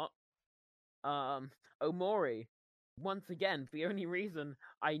that a lot. Omori. Once again, the only reason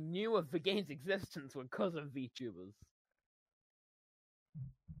I knew of the game's existence was because of VTubers.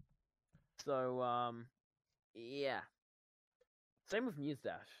 So, yeah. Same with Muse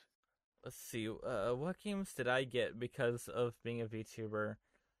Dash. Let's see. What games did I get because of being a VTuber?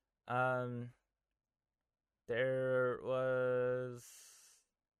 Um, there was.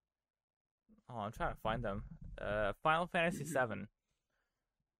 Oh, I'm trying to find them. Final Fantasy VII.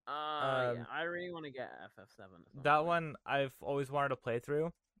 Yeah, Um, I really want to get FF7 at some that point. one I've always wanted to play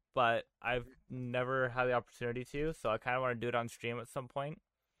through, but I've never had the opportunity to. So I kind of want to do it on stream at some point.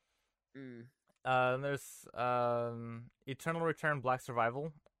 Mm. There's Eternal Return Black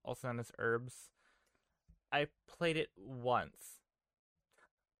Survival, also known as Herbs. I played it once.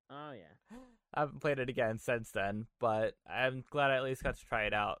 Oh, yeah. I haven't played it again since then, but I'm glad I at least got to try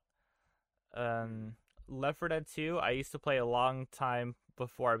it out. Mm. Um, Left 4 Dead 2, I used to play a long time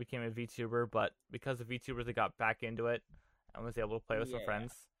before I became a VTuber, but because of VTubers, I got back into it and was able to play with some Yeah.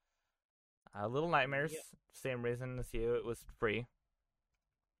 friends. Little Nightmares, Yep. same reason as you, it was free.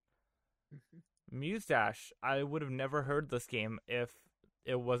 Muse Dash, I would have never heard this game if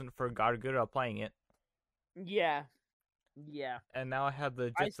it wasn't for Gargura playing it, Yeah. Yeah. and now I have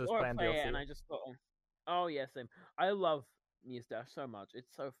the I Just As saw it Planned play it and DLC. I just thought, oh, yeah, same. I love Muse Dash so much.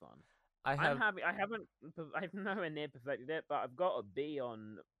 It's so fun. I I'm have happy. I've nowhere near perfected it, but I've got a B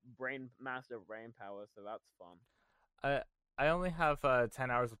on Master Brain Power, so that's fun. I I only have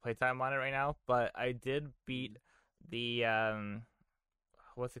 10 hours of playtime on it right now, but I did beat the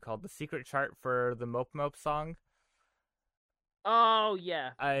what's it called? The secret chart for the Mope Mope song. Oh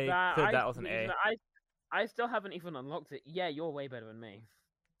yeah, I that cleared that with an A. I still haven't even unlocked it. Yeah, you're way better than me.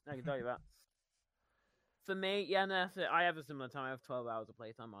 I can tell you that. For me, yeah, no, that's it. I have a similar time. I have 12 hours of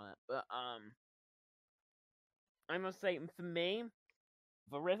playtime on it, but I must say, for me,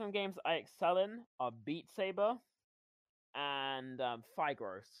 the rhythm games I excel in are Beat Saber and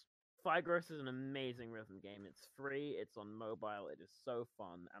Figros. Figros is an amazing rhythm game. It's free. It's on mobile. It is so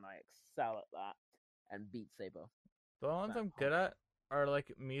fun, and I excel at that. And Beat Saber. The ones That I'm good whole. at are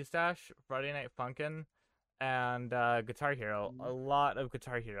like Mustache, Friday Night Funkin', and Guitar Hero. A lot of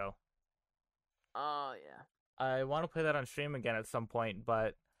Guitar Hero. Oh yeah. I want to play that on stream again at some point,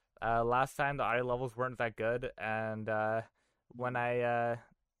 but last time the audio levels weren't that good, and when Mm. I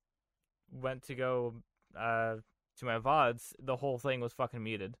went to go uh, to my VODs, the whole thing was fucking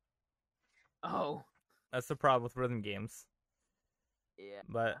muted. Oh That's the problem with rhythm games. yeah.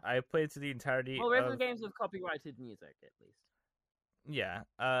 But I played through the entirety Well, rhythm of games have copyrighted music at least. yeah.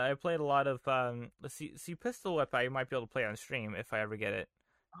 I played a lot of let's see Pistol Whip. I might be able to play on stream if I ever get it.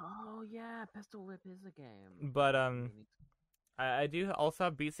 Oh yeah, Pistol Whip is a game. But I really need I do also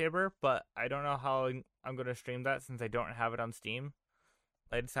have Beat Saber, but I don't know how I'm gonna stream that since I don't have it on Steam.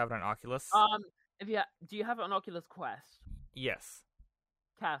 I just have it on Oculus. If you do you have it on Oculus Quest? Yes.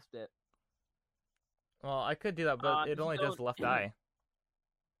 Cast it. Well, I could do that, but it If you only go does left eye.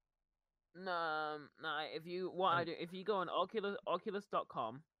 no, if you what I And do if you go on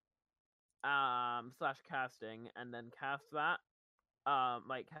oculus.com slash casting and then cast that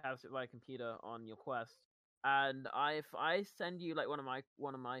like cast it by computer on your Quest, and if I send you like one of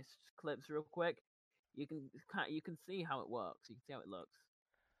my clips real quick, you can see how it works. You can see how it looks.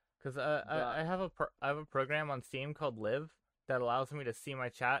 because But I have a program on Steam called Live that allows me to see my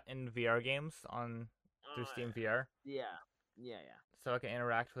chat in VR games on through Steam VR, yeah, yeah. so I can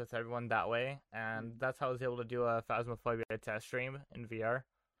interact with everyone that way. And Mm. that's how I was able to do a Phasmophobia test stream in VR.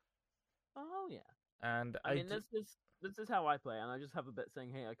 Oh yeah. And I mean, this is how I play, and I just have a bit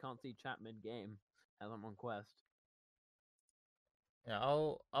saying, "Hey, I can't see chat mid game as I'm on Quest." yeah, But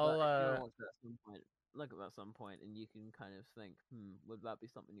I'll if you want to watch that at some point, look at that at some point, and you can kind of think, would that be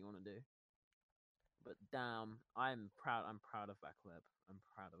something you want to do? But damn, I'm proud. I'm proud of that clip. I'm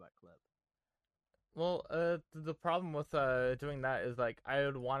proud of that clip. Well, the problem with doing that is like I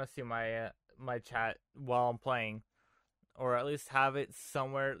would want to see my my chat while I'm playing, or at least have it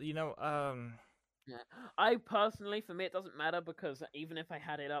somewhere. Yeah, I personally, for me, it doesn't matter because even if I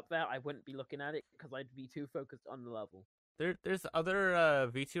had it up there, I wouldn't be looking at it because I'd be too focused on the level. there's other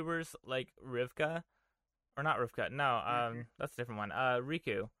VTubers like Rivka, or not Rivka. No, Hmm. that's a different one.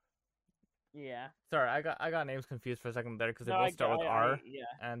 Riku. Yeah. Sorry, I got names confused for a second there because they No, both start with R, yeah,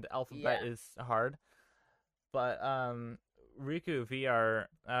 and yeah. alphabet is hard. But Riku VR,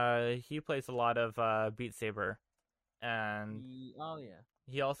 he plays a lot of Beat Saber, and Oh yeah.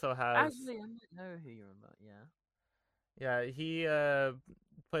 he also has Actually, I might know who you're about. Yeah. yeah, he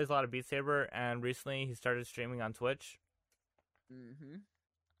plays a lot of Beat Saber, and recently he started streaming on Twitch, Mm-hmm.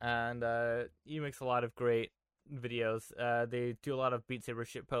 and he makes a lot of great videos. They do a lot of Beat Saber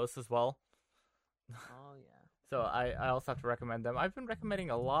shit posts as well. Oh yeah. So I also have to recommend them. I've been recommending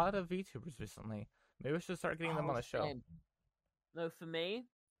a lot of VTubers recently. Maybe I should start getting them Oh, on the show. same. No, for me,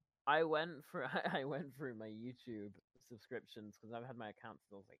 I went for I went through my YouTube subscriptions because I've had my account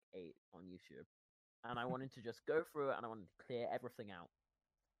since I was like 8 on YouTube, and I wanted to just go through it and I wanted to clear everything out.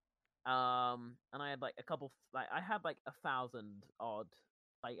 And I had like a couple, like I had like 1,000 odd,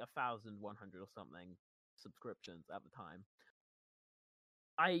 like 1,100 or something subscriptions at the time.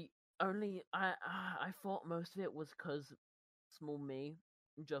 I I thought most of it was because small me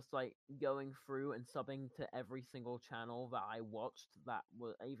just like going through and subbing to every single channel that I watched that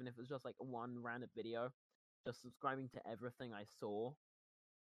was even if it was just like one random video, just subscribing to everything I saw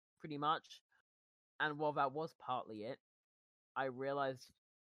pretty much. And while that was partly it, I realized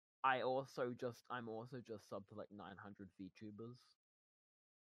I'm also just subbed to like 900 VTubers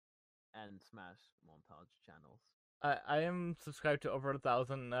and Smash montage channels. I am subscribed to over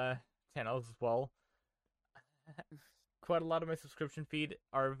 1,000 channels as well. Quite a lot of my subscription feed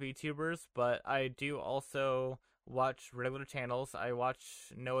are VTubers, but I do also watch regular channels. I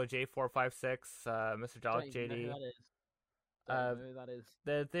watch Noah J456, Mr. Don't Dalek even know who JD. that is. Don't even Uh, know who that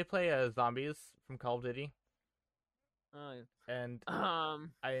is. they play zombies from Call of Duty, Oh, and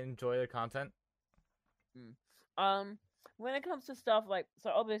um, I enjoy the content. hmm. When it comes to stuff like,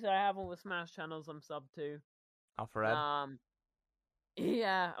 so obviously I have all the Smash channels I'm sub to. Alfred. Um,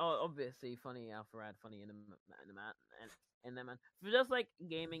 yeah, obviously funny Alpharad, funny in the man, and then man. For just like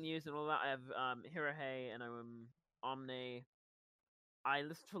gaming news and all that, I have Hirohei and Omni. I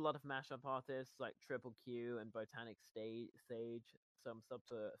listen to a lot of mashup artists like Triple Q and Botanic Sage, so I'm sub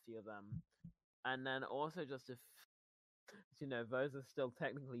to a few of them. And then also just if you know, those are still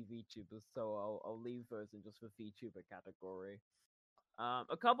technically VTubers, so I'll leave those in just the VTuber category.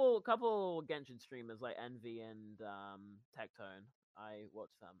 A couple Genshin streamers like Envy and Tectone. I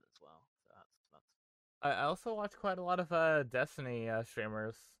watch them as well. So that's. I also watch quite a lot of Destiny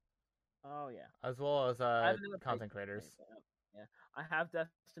streamers Oh yeah. as well as I've never played content Destiny, creators. but yeah, I have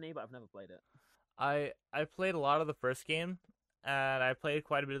Destiny, but I've never played it. I played a lot of the first game, and I played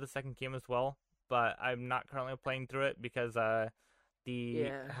quite a bit of the second game as well. But I'm not currently playing through it because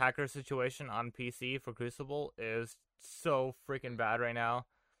the Yeah, hacker situation on PC for Crucible is so freaking bad right now.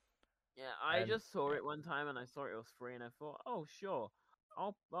 yeah. I And just saw yeah. it one time, and I saw it was free, and I thought, oh sure,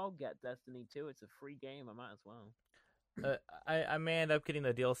 I'll get Destiny 2. It's a free game. I might as well. I may end up getting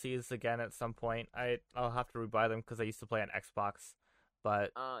the DLCs again at some point. I'll have to rebuy them because I used to play on Xbox,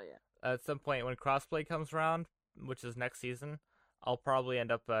 but Oh yeah. at some point when crossplay comes around, which is next season, I'll probably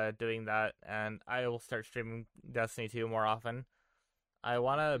end up doing that, and I will start streaming Destiny 2 more often. I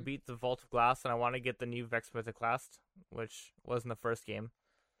want to Hmm. beat the Vault of Glass, and I want to get the new Vex Mythic Class, which was in the first game.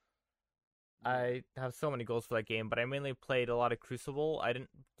 Yeah. I have so many goals for that game, but I mainly played a lot of Crucible. I didn't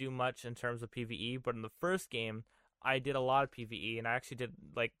do much in terms of PvE, but in the first game, I did a lot of PvE, and I actually did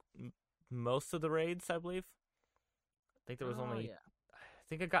like most of the raids, I believe. I think there was Oh only, yeah. I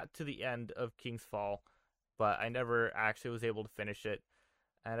think I got to the end of King's Fall, but I never actually was able to finish it.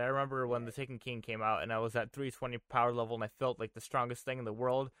 And I remember when the Yeah. Taken King came out, and I was at 320 power level, and I felt like the strongest thing in the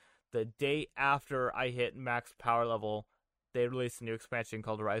world. The day after I hit max power level, they released a new expansion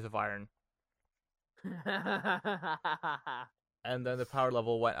called Rise of Iron, and then the power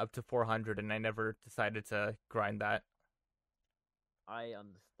level went up to 400, and I never decided to grind that. I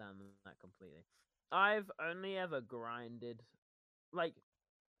understand that completely. I've only ever grinded, like,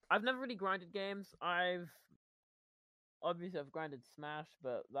 I've never really grinded games. I've grinded Smash,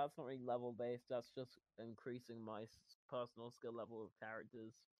 but that's not really level based. That's just increasing my personal skill level of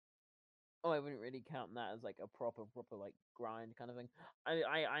characters. Oh, I wouldn't really count that as like a proper like grind kind of thing.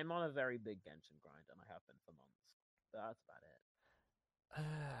 I'm on a very big Genshin grind, and I have been for months. But that's about it.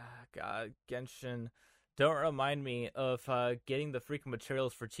 God, Genshin. Don't remind me of getting the freaking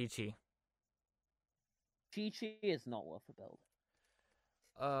materials for Chi Chi. Chi Chi is not worth a build.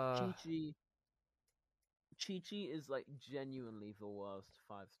 Uh, Chi Chi Chi Chi is like genuinely the worst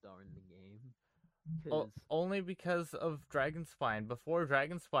 5-star in the game. Cause only because of Dragonspine. Before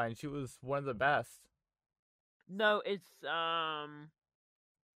Dragonspine, she was one of the best. no, it's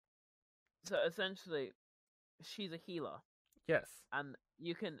so essentially she's a healer, Yes, and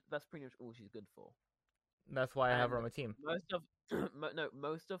you can that's pretty much all she's good for. that's why I have her And on my team. most of no,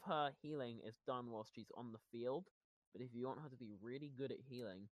 most of her healing is done whilst she's on the field. But if you want her to be really good at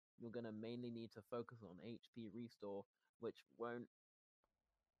healing, you're gonna mainly need to focus on HP restore, which won't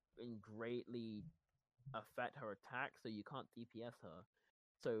greatly affect her attack, so you can't DPS her.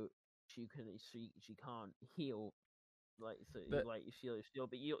 So she can't heal like so The like she'll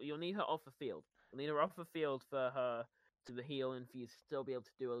but you'll need her off the field. You'll need her off the field for her to heal and for you to still be able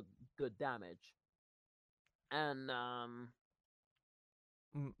to do a good damage. And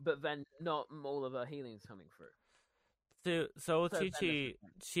mm, but then not all of her healing's coming through. so So Chi then there's no Chi,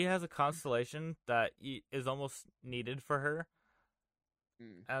 point. she has a constellation that is almost needed for her,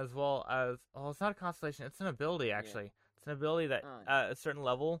 Mm, as well as it's not a constellation, it's an ability yeah. actually. It's an ability that Oh, yeah. at a certain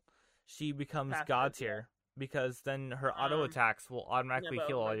level, she becomes god Passive, yeah. tier because then her auto attacks will Yeah, automatically but I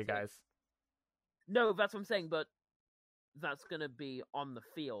heal was all about you to say guys. no. That's what I'm saying. But that's gonna be on the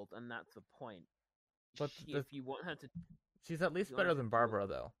field, and that's the point. But If you want her to, she's at if least you want better her to than do Barbara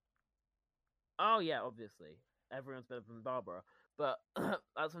though. oh yeah, obviously. Everyone's better than Barbara. But that's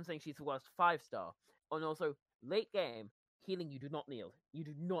what I'm saying, she's the worst 5-star. And also, late game, healing you do not need. You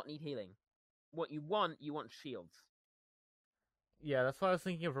do not need healing. What you want shields. Yeah, that's why I was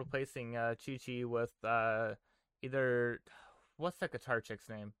thinking of replacing Chi Chi with either what's that guitar chick's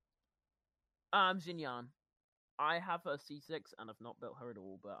name? Xinyan. I have her C6 and I've not built her at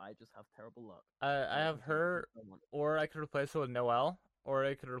all, but I just have terrible luck. I Every have time I her, build one. or I could replace her with Noelle, or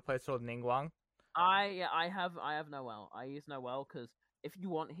I could replace her with Ningguang. I have Noelle. I use Noelle because if you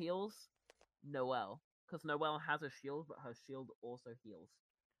want heals, Noelle. Because Noelle has a shield, but her shield also heals.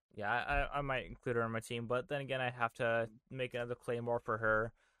 Yeah, I might include her on my team, but then again, I have to Mm. make another Claymore for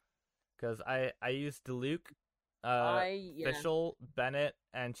her because I use Diluc, Yeah. Fischl, Bennett,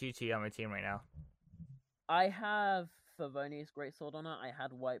 and Chi Chi on my team right now. I have Favonius Greatsword on it. I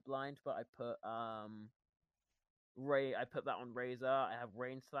had White Blind, but I put Ray. I put that on Razor. I have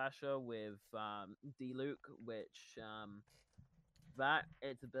Rain Slasher with D-Luke, which that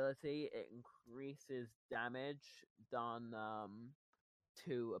its ability it increases damage done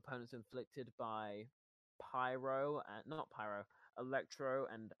to opponents inflicted by Pyro and not Pyro, Electro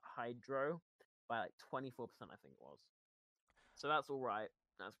and Hydro by like 24%. I think it was. So that's all right.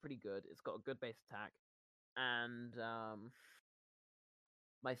 That's pretty good. It's got a good base attack, and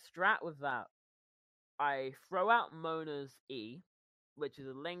my strat with that, I throw out Mona's E, which is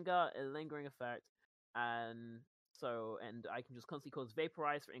a lingering effect, and and I can just constantly cause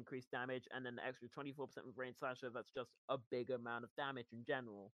Vaporize for increased damage, and then the extra 24% with Rain Slasher. That's just a big amount of damage in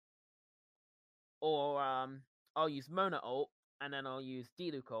general. Or I'll use Mona ult, and then I'll use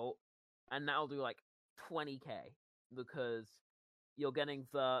Diluc ult, and that'll do like 20k because you're getting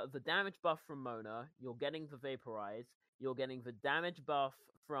the damage buff from Mona, you're getting the Vaporize, you're getting the damage buff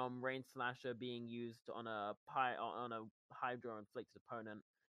from Rain Slasher being used on a Hydro inflicted opponent,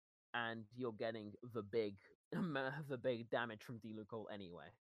 and you're getting the big the big damage from Diluc ult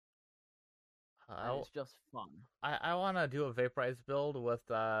anyway. And I it's just fun. I want to do a Vaporize build with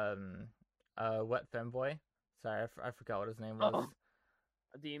Wet Femboy. Sorry, I forgot what his name was. Oh,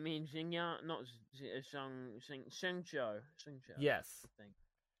 do you mean Xingya? Not Shengqiu. Yes. I think.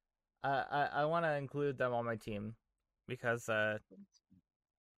 I want to include them on my team because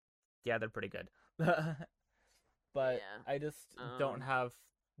yeah, they're pretty good. But Yeah. I just don't have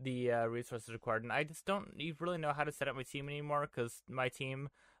the resources required, and I just don't really know how to set up my team anymore because my team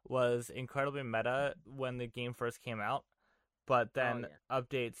was incredibly meta when the game first came out, but then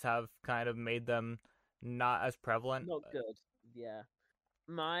updates have kind of made them not as prevalent. Not good. Yeah.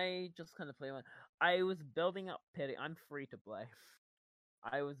 My just kind of play one. I was building up pity. I'm free to play.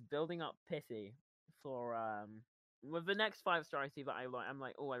 I was building up pity for with the next 5-star I see that I like. I'm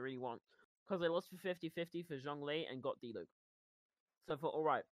like, oh, I really want, because I lost for 50-50 for Zhongli and got Diluc. So I thought, all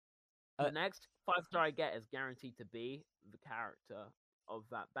right, the next 5-star I get is guaranteed to be the character of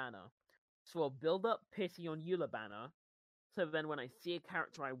that banner. So I'll build up pity on Eula banner, so then when I see a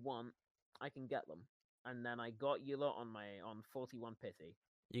character I want, I can get them. And then I got Eula on 41 pity.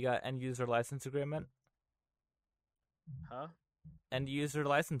 You got end user license agreement? Huh? End user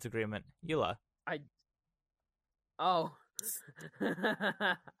license agreement. Eula. Oh.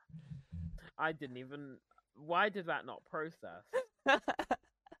 I didn't even. Why did that not process?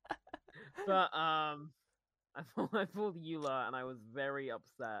 But I pulled Eula and I was very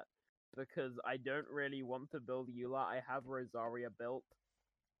upset because I don't really want to build Eula. I have Rosaria built.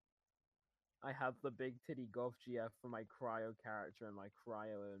 I have the big titty golf GF for my cryo character and my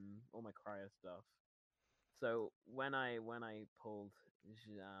cryo and all my cryo stuff. So when I pulled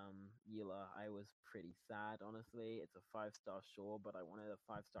Eula, I was pretty sad. Honestly, it's a 5-star sure, but I wanted a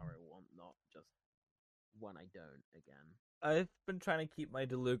 5-star I want, not just one I don't again. I've been trying to keep my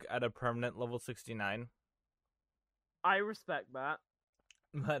Diluc at a permanent level 69. I respect that.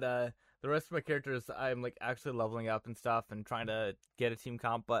 But the rest of my characters, I'm like actually leveling up and stuff and trying to get a team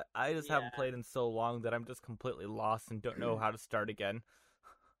comp. But I just haven't played in so long that I'm just completely lost and don't know how to start again.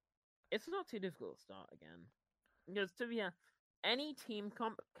 It's not too difficult to start again, because to be honest, any team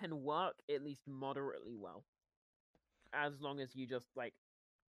comp can work at least moderately well, as long as you just like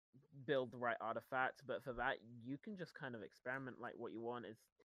build the right artifacts. But for that, you can just kind of experiment like what you want. It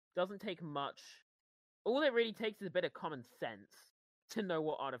doesn't take much. All it really takes is a bit of common sense to know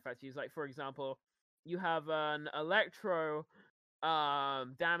what artifacts to use. Like, for example, you have an Electro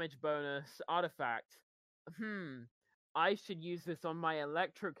damage bonus artifact. I should use this on my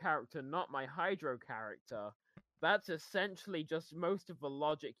Electro character, not my Hydro character. That's essentially just most of the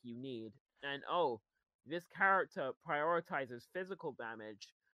logic you need. And this character prioritizes physical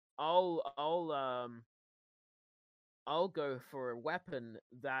damage. I'll go for a weapon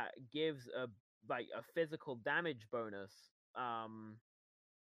that gives a physical damage bonus.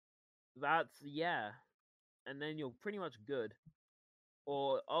 That's and then you're pretty much good.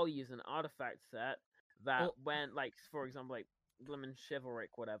 Or I'll use an artifact set that when, like, for example, like Glimmin Chivalric,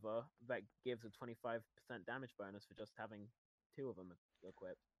 whatever, that gives a 25% damage bonus for just having 2 of them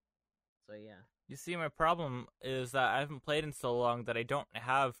equipped. So yeah. You see, my problem is that I haven't played in so long that I don't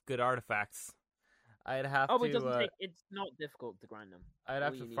have good artifacts. I'd have to. It doesn't take. It's not difficult to grind them. I'd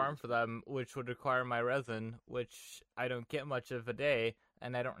have to farm for them, which would require my resin, which I don't get much of a day,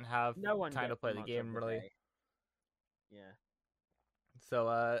 and I don't have time to play the game really. Yeah. So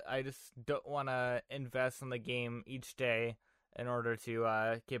I just don't want to invest in the game each day in order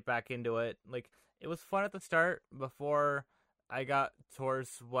to get back into it. Like, it was fun at the start before I got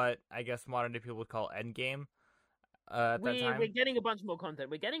towards what I guess modern day people would call endgame. At that time, we're getting a bunch more content.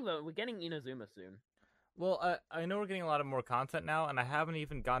 We're getting Inazuma soon. Well, I know we're getting a lot of more content now, and I haven't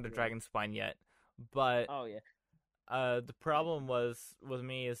even gone to Dragonspine yet. But the problem with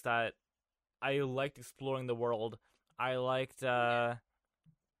me is that I liked exploring the world. I liked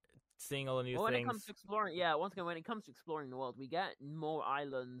seeing all the new Well, when it comes to things. exploring, yeah, once again, when it comes to exploring the world, we get more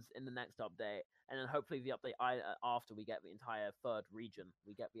islands in the next update, and then hopefully the update after we get the entire third region,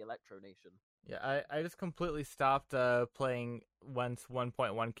 we get the Electro Nation. Yeah, I just completely stopped playing once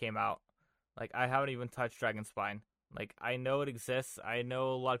 1.1 came out. Like, I haven't even touched Dragon Spine. Like, I know it exists. I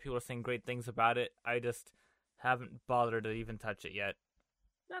know a lot of people are saying great things about it. I just haven't bothered to even touch it yet.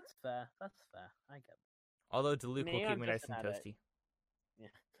 That's fair. That's fair. I get it. Although Diluc will Me, keep I'm me just nice an and addict. toasty. Yeah,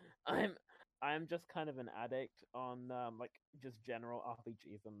 I'm just kind of an addict on like just general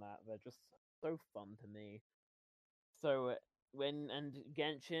RPGs and that. They're just so fun to me. So when and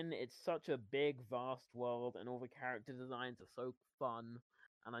Genshin, it's such a big, vast world, and all the character designs are so fun,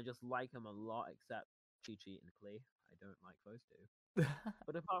 and I just like them a lot. Except Chi Chi and Klee, I don't like those two.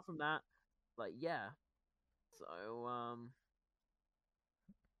 But apart from that, like yeah. So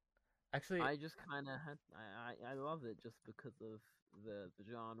Actually, I just kind of had I love it just because of the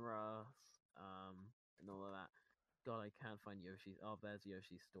genre, um, and all of that. God, I can't find Yoshi's. Oh, there's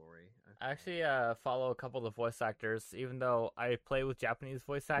Yoshi's story. I Okay. actually follow a couple of the voice actors, even though I play with Japanese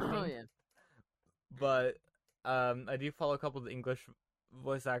voice Oh acting. yeah. But I do follow a couple of the English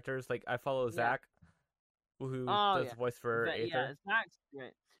voice actors. Like, I follow Yeah. Zach, who Oh does yeah. the voice for Yeah, Aether. Zach's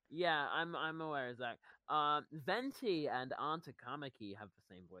great. Yeah, I'm aware of Zach. Venti and Anta Kamaki have the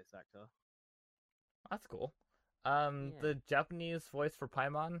same voice actor. That's cool. Yeah. The Japanese voice for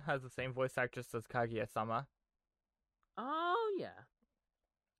Paimon has the same voice actress as Kaguya-sama, Oh yeah.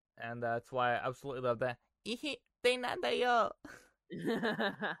 and that's why I absolutely love that. Ihi, de nanda yo.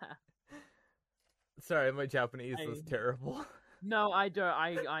 Sorry, my Japanese I is terrible. no, I don't.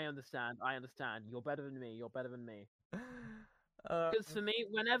 I understand. I understand. You're better than me. You're better than me. uh, Because for me,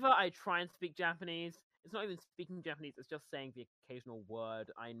 whenever I try and speak Japanese, it's not even speaking Japanese. It's just saying the occasional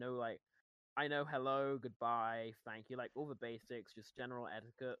word. I know hello, goodbye, thank you, like all the basics, just general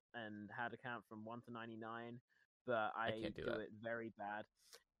etiquette and how to count from 1 to 99. But I I can't do do that. it very bad.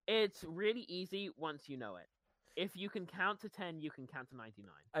 It's really easy once you know it. If you can count to 10, you can count to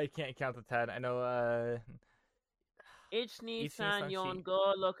 99. I can't count to 10. I know, Ich ni san Ichi-san, yon she.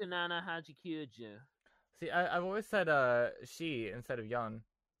 go lokunana haji kyuju. See, I've always said, she instead of yon.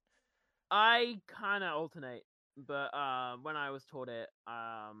 I kind of alternate, but when I was taught it,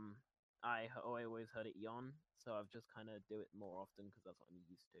 I always heard it yon, so I've just kind of do it more often because that's what I'm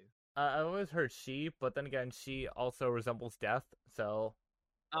used to. I've always heard she, but then again, she also resembles death, so.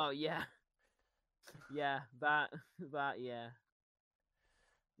 Oh yeah, yeah, that yeah.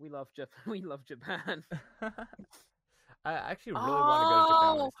 We love Japan. We love Japan. I actually really want to go to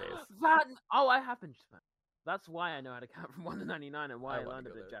Japan one of Oh, these days. that. Oh, I have been to Japan. That's why I know how to count from 1 to 99 and I why I want to learned a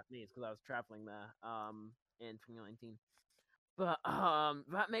go bit of there. Japanese because I was traveling there in 2019. But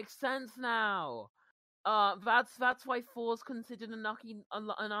that makes sense now. That's why four's considered an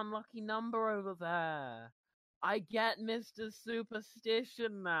unlucky number over there. I get Mr.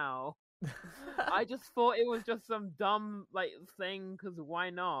 Superstition now. I just thought it was just some dumb like thing because why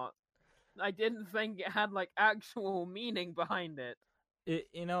not? I didn't think it had like actual meaning behind it. It,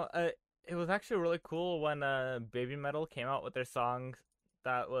 it was actually really cool when Baby Metal came out with their song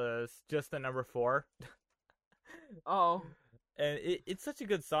that was just the number 4. Oh And it's such a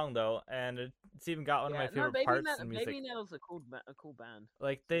good song though, and it's even got one of my yeah, no, favorite parts in music. Baby Metal's a cool band.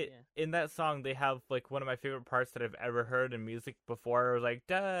 Like, So they yeah. in that song they have like one of my favorite parts that I've ever heard in music before. It was like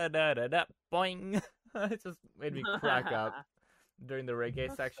da da da da boing. It just made me crack up during the reggae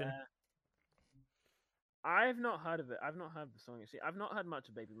That's section. fair. I've not heard of it. I've not heard the song actually. I've not heard much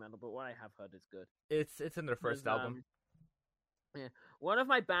of Baby Metal, but what I have heard is good. It's in their Because first album. yeah, one of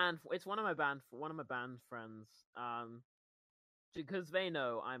my band. It's one of my band friends. Because they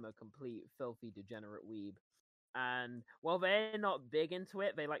know I'm a complete filthy degenerate weeb. And while they're not big into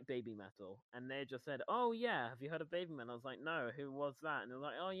it, they like Baby Metal, and they just said, "Oh yeah, have you heard of Baby Metal?" I was like, "No, who was that?" And they're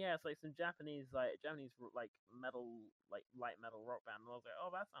like, "Oh yeah, it's like some Japanese like metal like light metal rock band." And I was like, "Oh,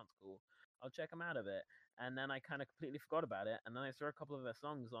 that sounds cool. I'll check them out of it." And then I kind of completely forgot about it, and then I saw a couple of their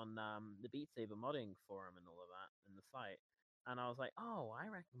songs on the Beat Saber modding forum and all of that in the site, and I was like, "Oh, I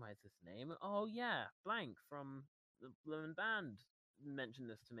recognize this name. Oh yeah, blank from the Blue Band mentioned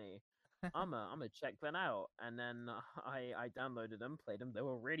this to me." I'm gonna check that out, and then I downloaded them, played them. They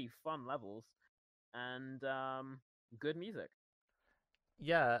were really fun levels, and good music.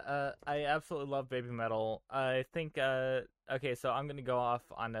 Yeah, I absolutely love Baby Metal. I think okay, so I'm gonna go off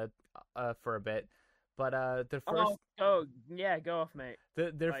on a for a bit, but Oh, go yeah, go off, mate.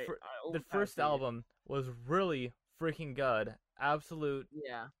 the their Like all the the power first to you. album was really freaking good. Absolute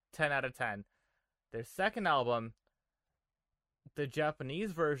Yeah. 10 out of 10. Their second album, the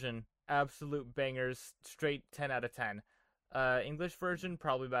Japanese version, absolute bangers, straight 10 out of 10. English version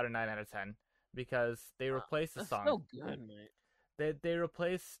probably about a 9 out of 10 because they replaced the That's song. still good, mate. They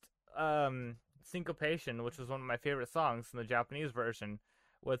replaced Syncopation, which was one of my favorite songs in the Japanese version,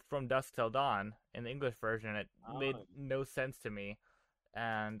 with From Dusk Till Dawn in the English version. It made Oh, no sense to me,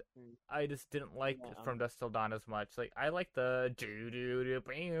 and mm, I just didn't like yeah. From Dusk Till Dawn as much. Like I like the do do do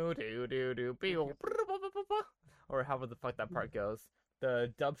do do do do do or however the fuck that part goes,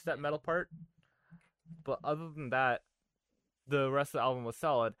 the dubstep metal part. But other than that, the rest of the album was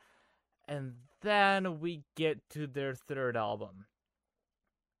solid. And then we get to their third album,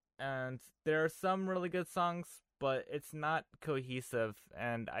 and there are some really good songs, but it's not cohesive,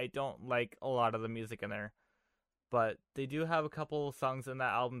 and I don't like a lot of the music in there. But they do have a couple of songs in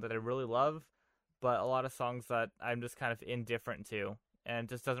that album that I really love, but a lot of songs that I'm just kind of indifferent to, and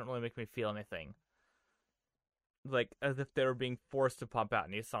just doesn't really make me feel anything. Like as if they were being forced to pump out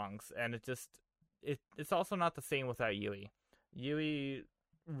new songs, and it's also not the same without Yui. Yui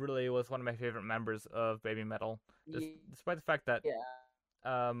really was one of my favorite members of Baby Metal, despite the fact that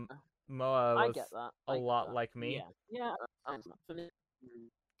Yeah, um, Moa I was get that. a I get lot that. like me. Yeah, yeah. For me.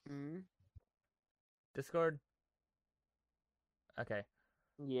 Mm. Discord? Okay.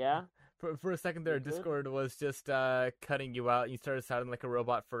 Yeah, For a second there, you good? Discord was just cutting you out. You started sounding like a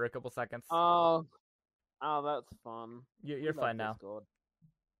robot for a couple seconds. Oh, oh, that's fun. We You're love fine now. Discord.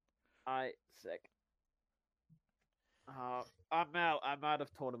 I sick. I'm out. I'm out of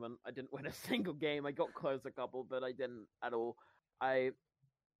tournament. I didn't win a single game. I got close a couple, but I didn't at all. I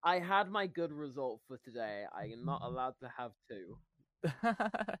I had my good result for today. I am not allowed to have two.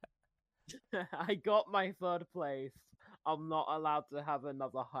 I got my third place. I'm not allowed to have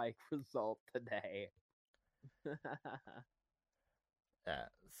another high result today. Yeah.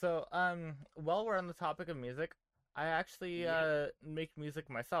 So, while we're on the topic of music, I actually Yeah. make music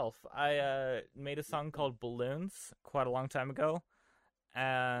myself. I made a song called Balloons quite a long time ago,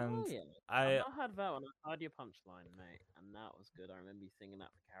 and Oh yeah. I've I not heard that one. I heard your punchline, mate, and that was good. I remember you singing that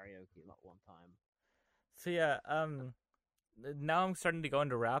for karaoke that one time. so yeah, now I'm starting to go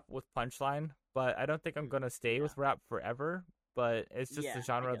into rap with punchline, but I don't think I'm gonna stay Yeah. with rap forever. But it's just the Yeah, I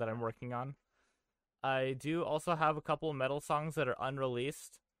genre get that I'm that. working on. I do also have a couple of metal songs that are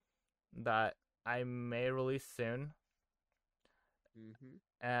unreleased that I may release soon. Mhm.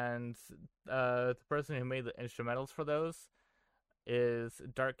 And the person who made the instrumentals for those is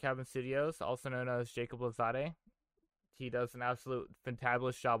Dark Cabin Studios, also known as Jacob Lazade. He does an absolute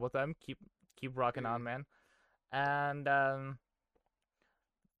fantabulous job with them. Keep rocking on, Mm. man. And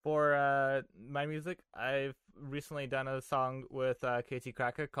for my music, I've recently done a song with KT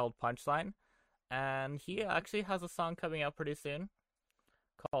Cracker called Punchline, and he Mhm. actually has a song coming out pretty soon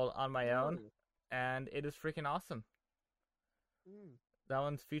called On My Own, Oh. and it is freaking awesome. Mm. That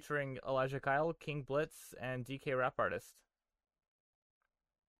one's featuring Elijah Kyle, King Blitz, and DK Rap Artist.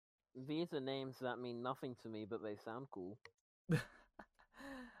 These are names that mean nothing to me, but they sound cool.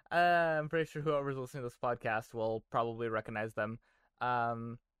 I'm pretty sure whoever's listening to this podcast will probably recognize them.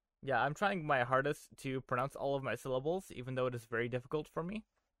 Um, yeah, I'm trying my hardest to pronounce all of my syllables, even though it is very difficult for me.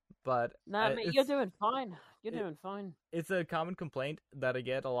 But Nah, mate, you're it's doing fine. You're it, doing fine. it's a common complaint that I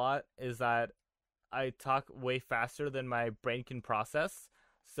get a lot is that I talk way faster than my brain can process,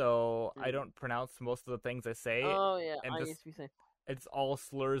 so I Mm. don't pronounce most of the things I say, Oh yeah, and I just used to be saying. it's all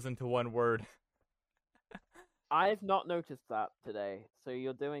slurs into one word. I've not noticed that today, so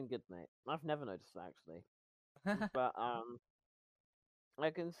you're doing good, mate. I've never noticed that actually, but I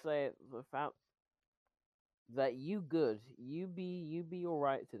can say the fact that you good, you be all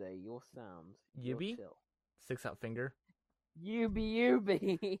right today. Your sound, you're Yubi, chill. six out finger. You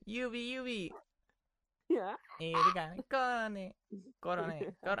be. Yubi. Yeah. Corone, corone,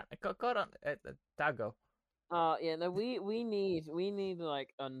 corone. Tago. Yeah, no, we need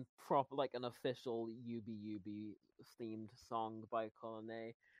like an proper like an official UB themed song by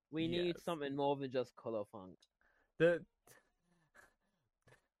Colonnade. We need Yes. something more than just color funk. The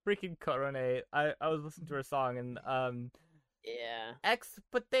freaking corone. I was listening to her song and Yeah. ex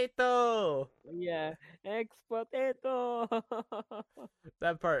potato. Yeah. Ex potato.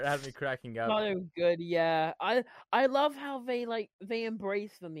 That part had me cracking up. So good, yeah. I love how they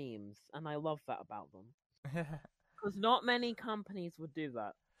embrace the memes, and I love that about them. Because not many companies would do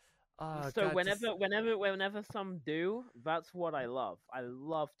that. Oh So god, just whenever some do, that's what I love. I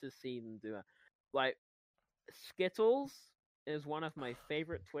love to see them do it. Like Skittles is one of my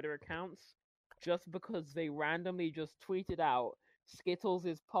favorite Twitter accounts, just because they randomly just tweeted out Skittles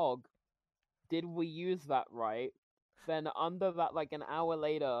is Pog. Did we use that right? Then under that, like an hour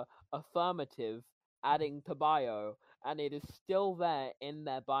later, affirmative, adding to bio, and it is still there in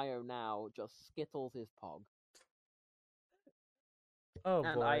their bio now. Just Skittles is Pog. Oh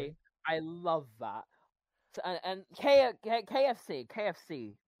and boy. I love that. So, and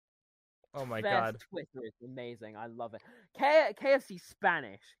KFC, Oh my their god. Twitter is amazing. I love it. KFC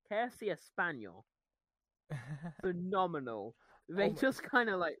Spanish, KFC Espanol, phenomenal. Oh They my. just kind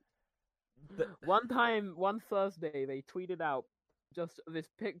of like The... one Thursday, they tweeted out just this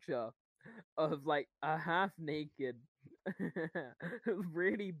picture of like a half naked,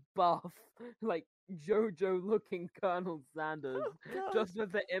 really buff, like JoJo looking Colonel Sanders, Oh god. just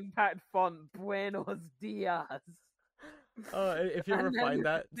with the impact font Buenos Dias. Oh, if you ever And then find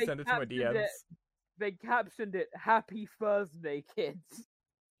that, they send it to my captioned it DMs. they captioned it Happy Thursday, kids.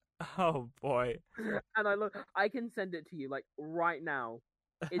 Oh boy. And I can send it to you like right now.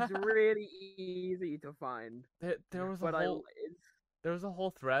 It's really easy to find. There was a But I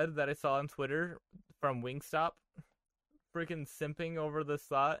whole thread that I saw on Twitter from Wingstop, freaking simping over this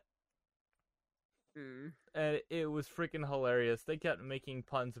thought, mm. and it was freaking hilarious. They kept making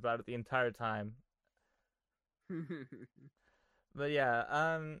puns about it the entire time. But yeah,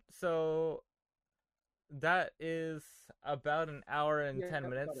 so that is about an hour and Yeah, 10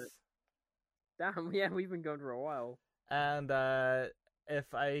 minutes, got it. Damn, yeah, we've been going for a while. and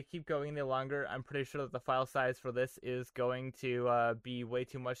if I keep going any longer, I'm pretty sure that the file size for this is going to be way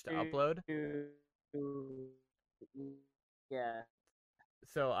too much to upload. Yeah.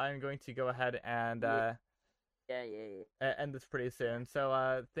 So I'm going to go ahead and Yeah, yeah. end this pretty soon.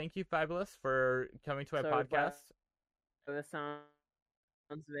 So thank you, Fabulous, for coming to my So, podcast. by the sounds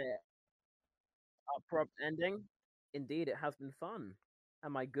of it, abrupt ending. Indeed, it has been fun.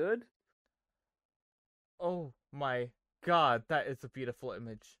 Am I good? Oh my god, that is a beautiful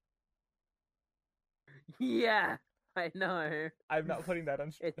image. Yeah, I know. I'm not putting that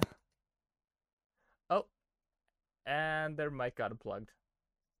on. It's Oh, and their mic got unplugged.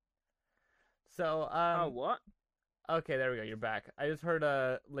 So oh what? okay, there we go. You're back. I just heard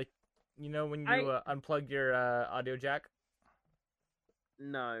like, when you I unplug your audio jack,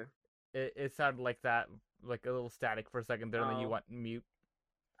 no. it sounded like that, like a little static for a second there, and then you Oh. went mute.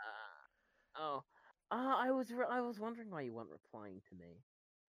 Oh. I was wondering why you weren't replying to me.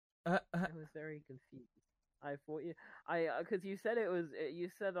 I was very confused. I thought because you said you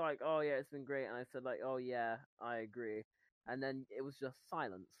said like, oh yeah, it's been great, and I said like, oh yeah, I agree, and then it was just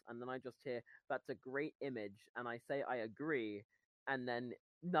silence, and then I just hear that's a great image, and I say I agree, and then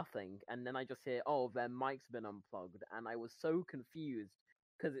nothing, and then I just hear, oh, their mic's been unplugged, and I was so confused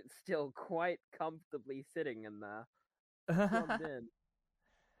because it's still quite comfortably sitting in there, plugged in.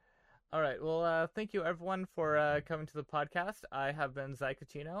 All right. Well, thank you everyone for coming to the podcast. I have been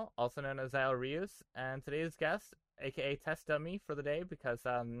Zycatino, also known as Zyl Rios, and today's guest, aka Test Dummy for the day, because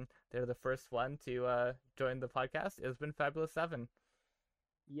they're the first one to join the podcast, has been Fabulous7.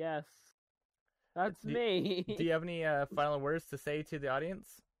 Yes, that's Do, me. do you have any final words to say to the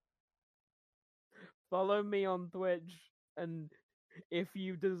audience? Follow me on Twitch, and if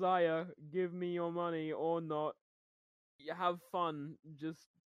you desire, give me your money or not. Have fun. Just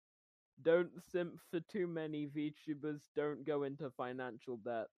don't simp for too many VTubers. Don't go into financial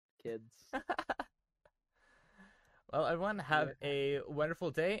debt, kids. Well, everyone, have Yeah. a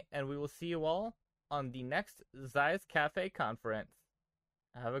wonderful day, and we will see you all on the next Zai's Cafe conference.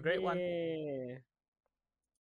 Have a great one. Yeah.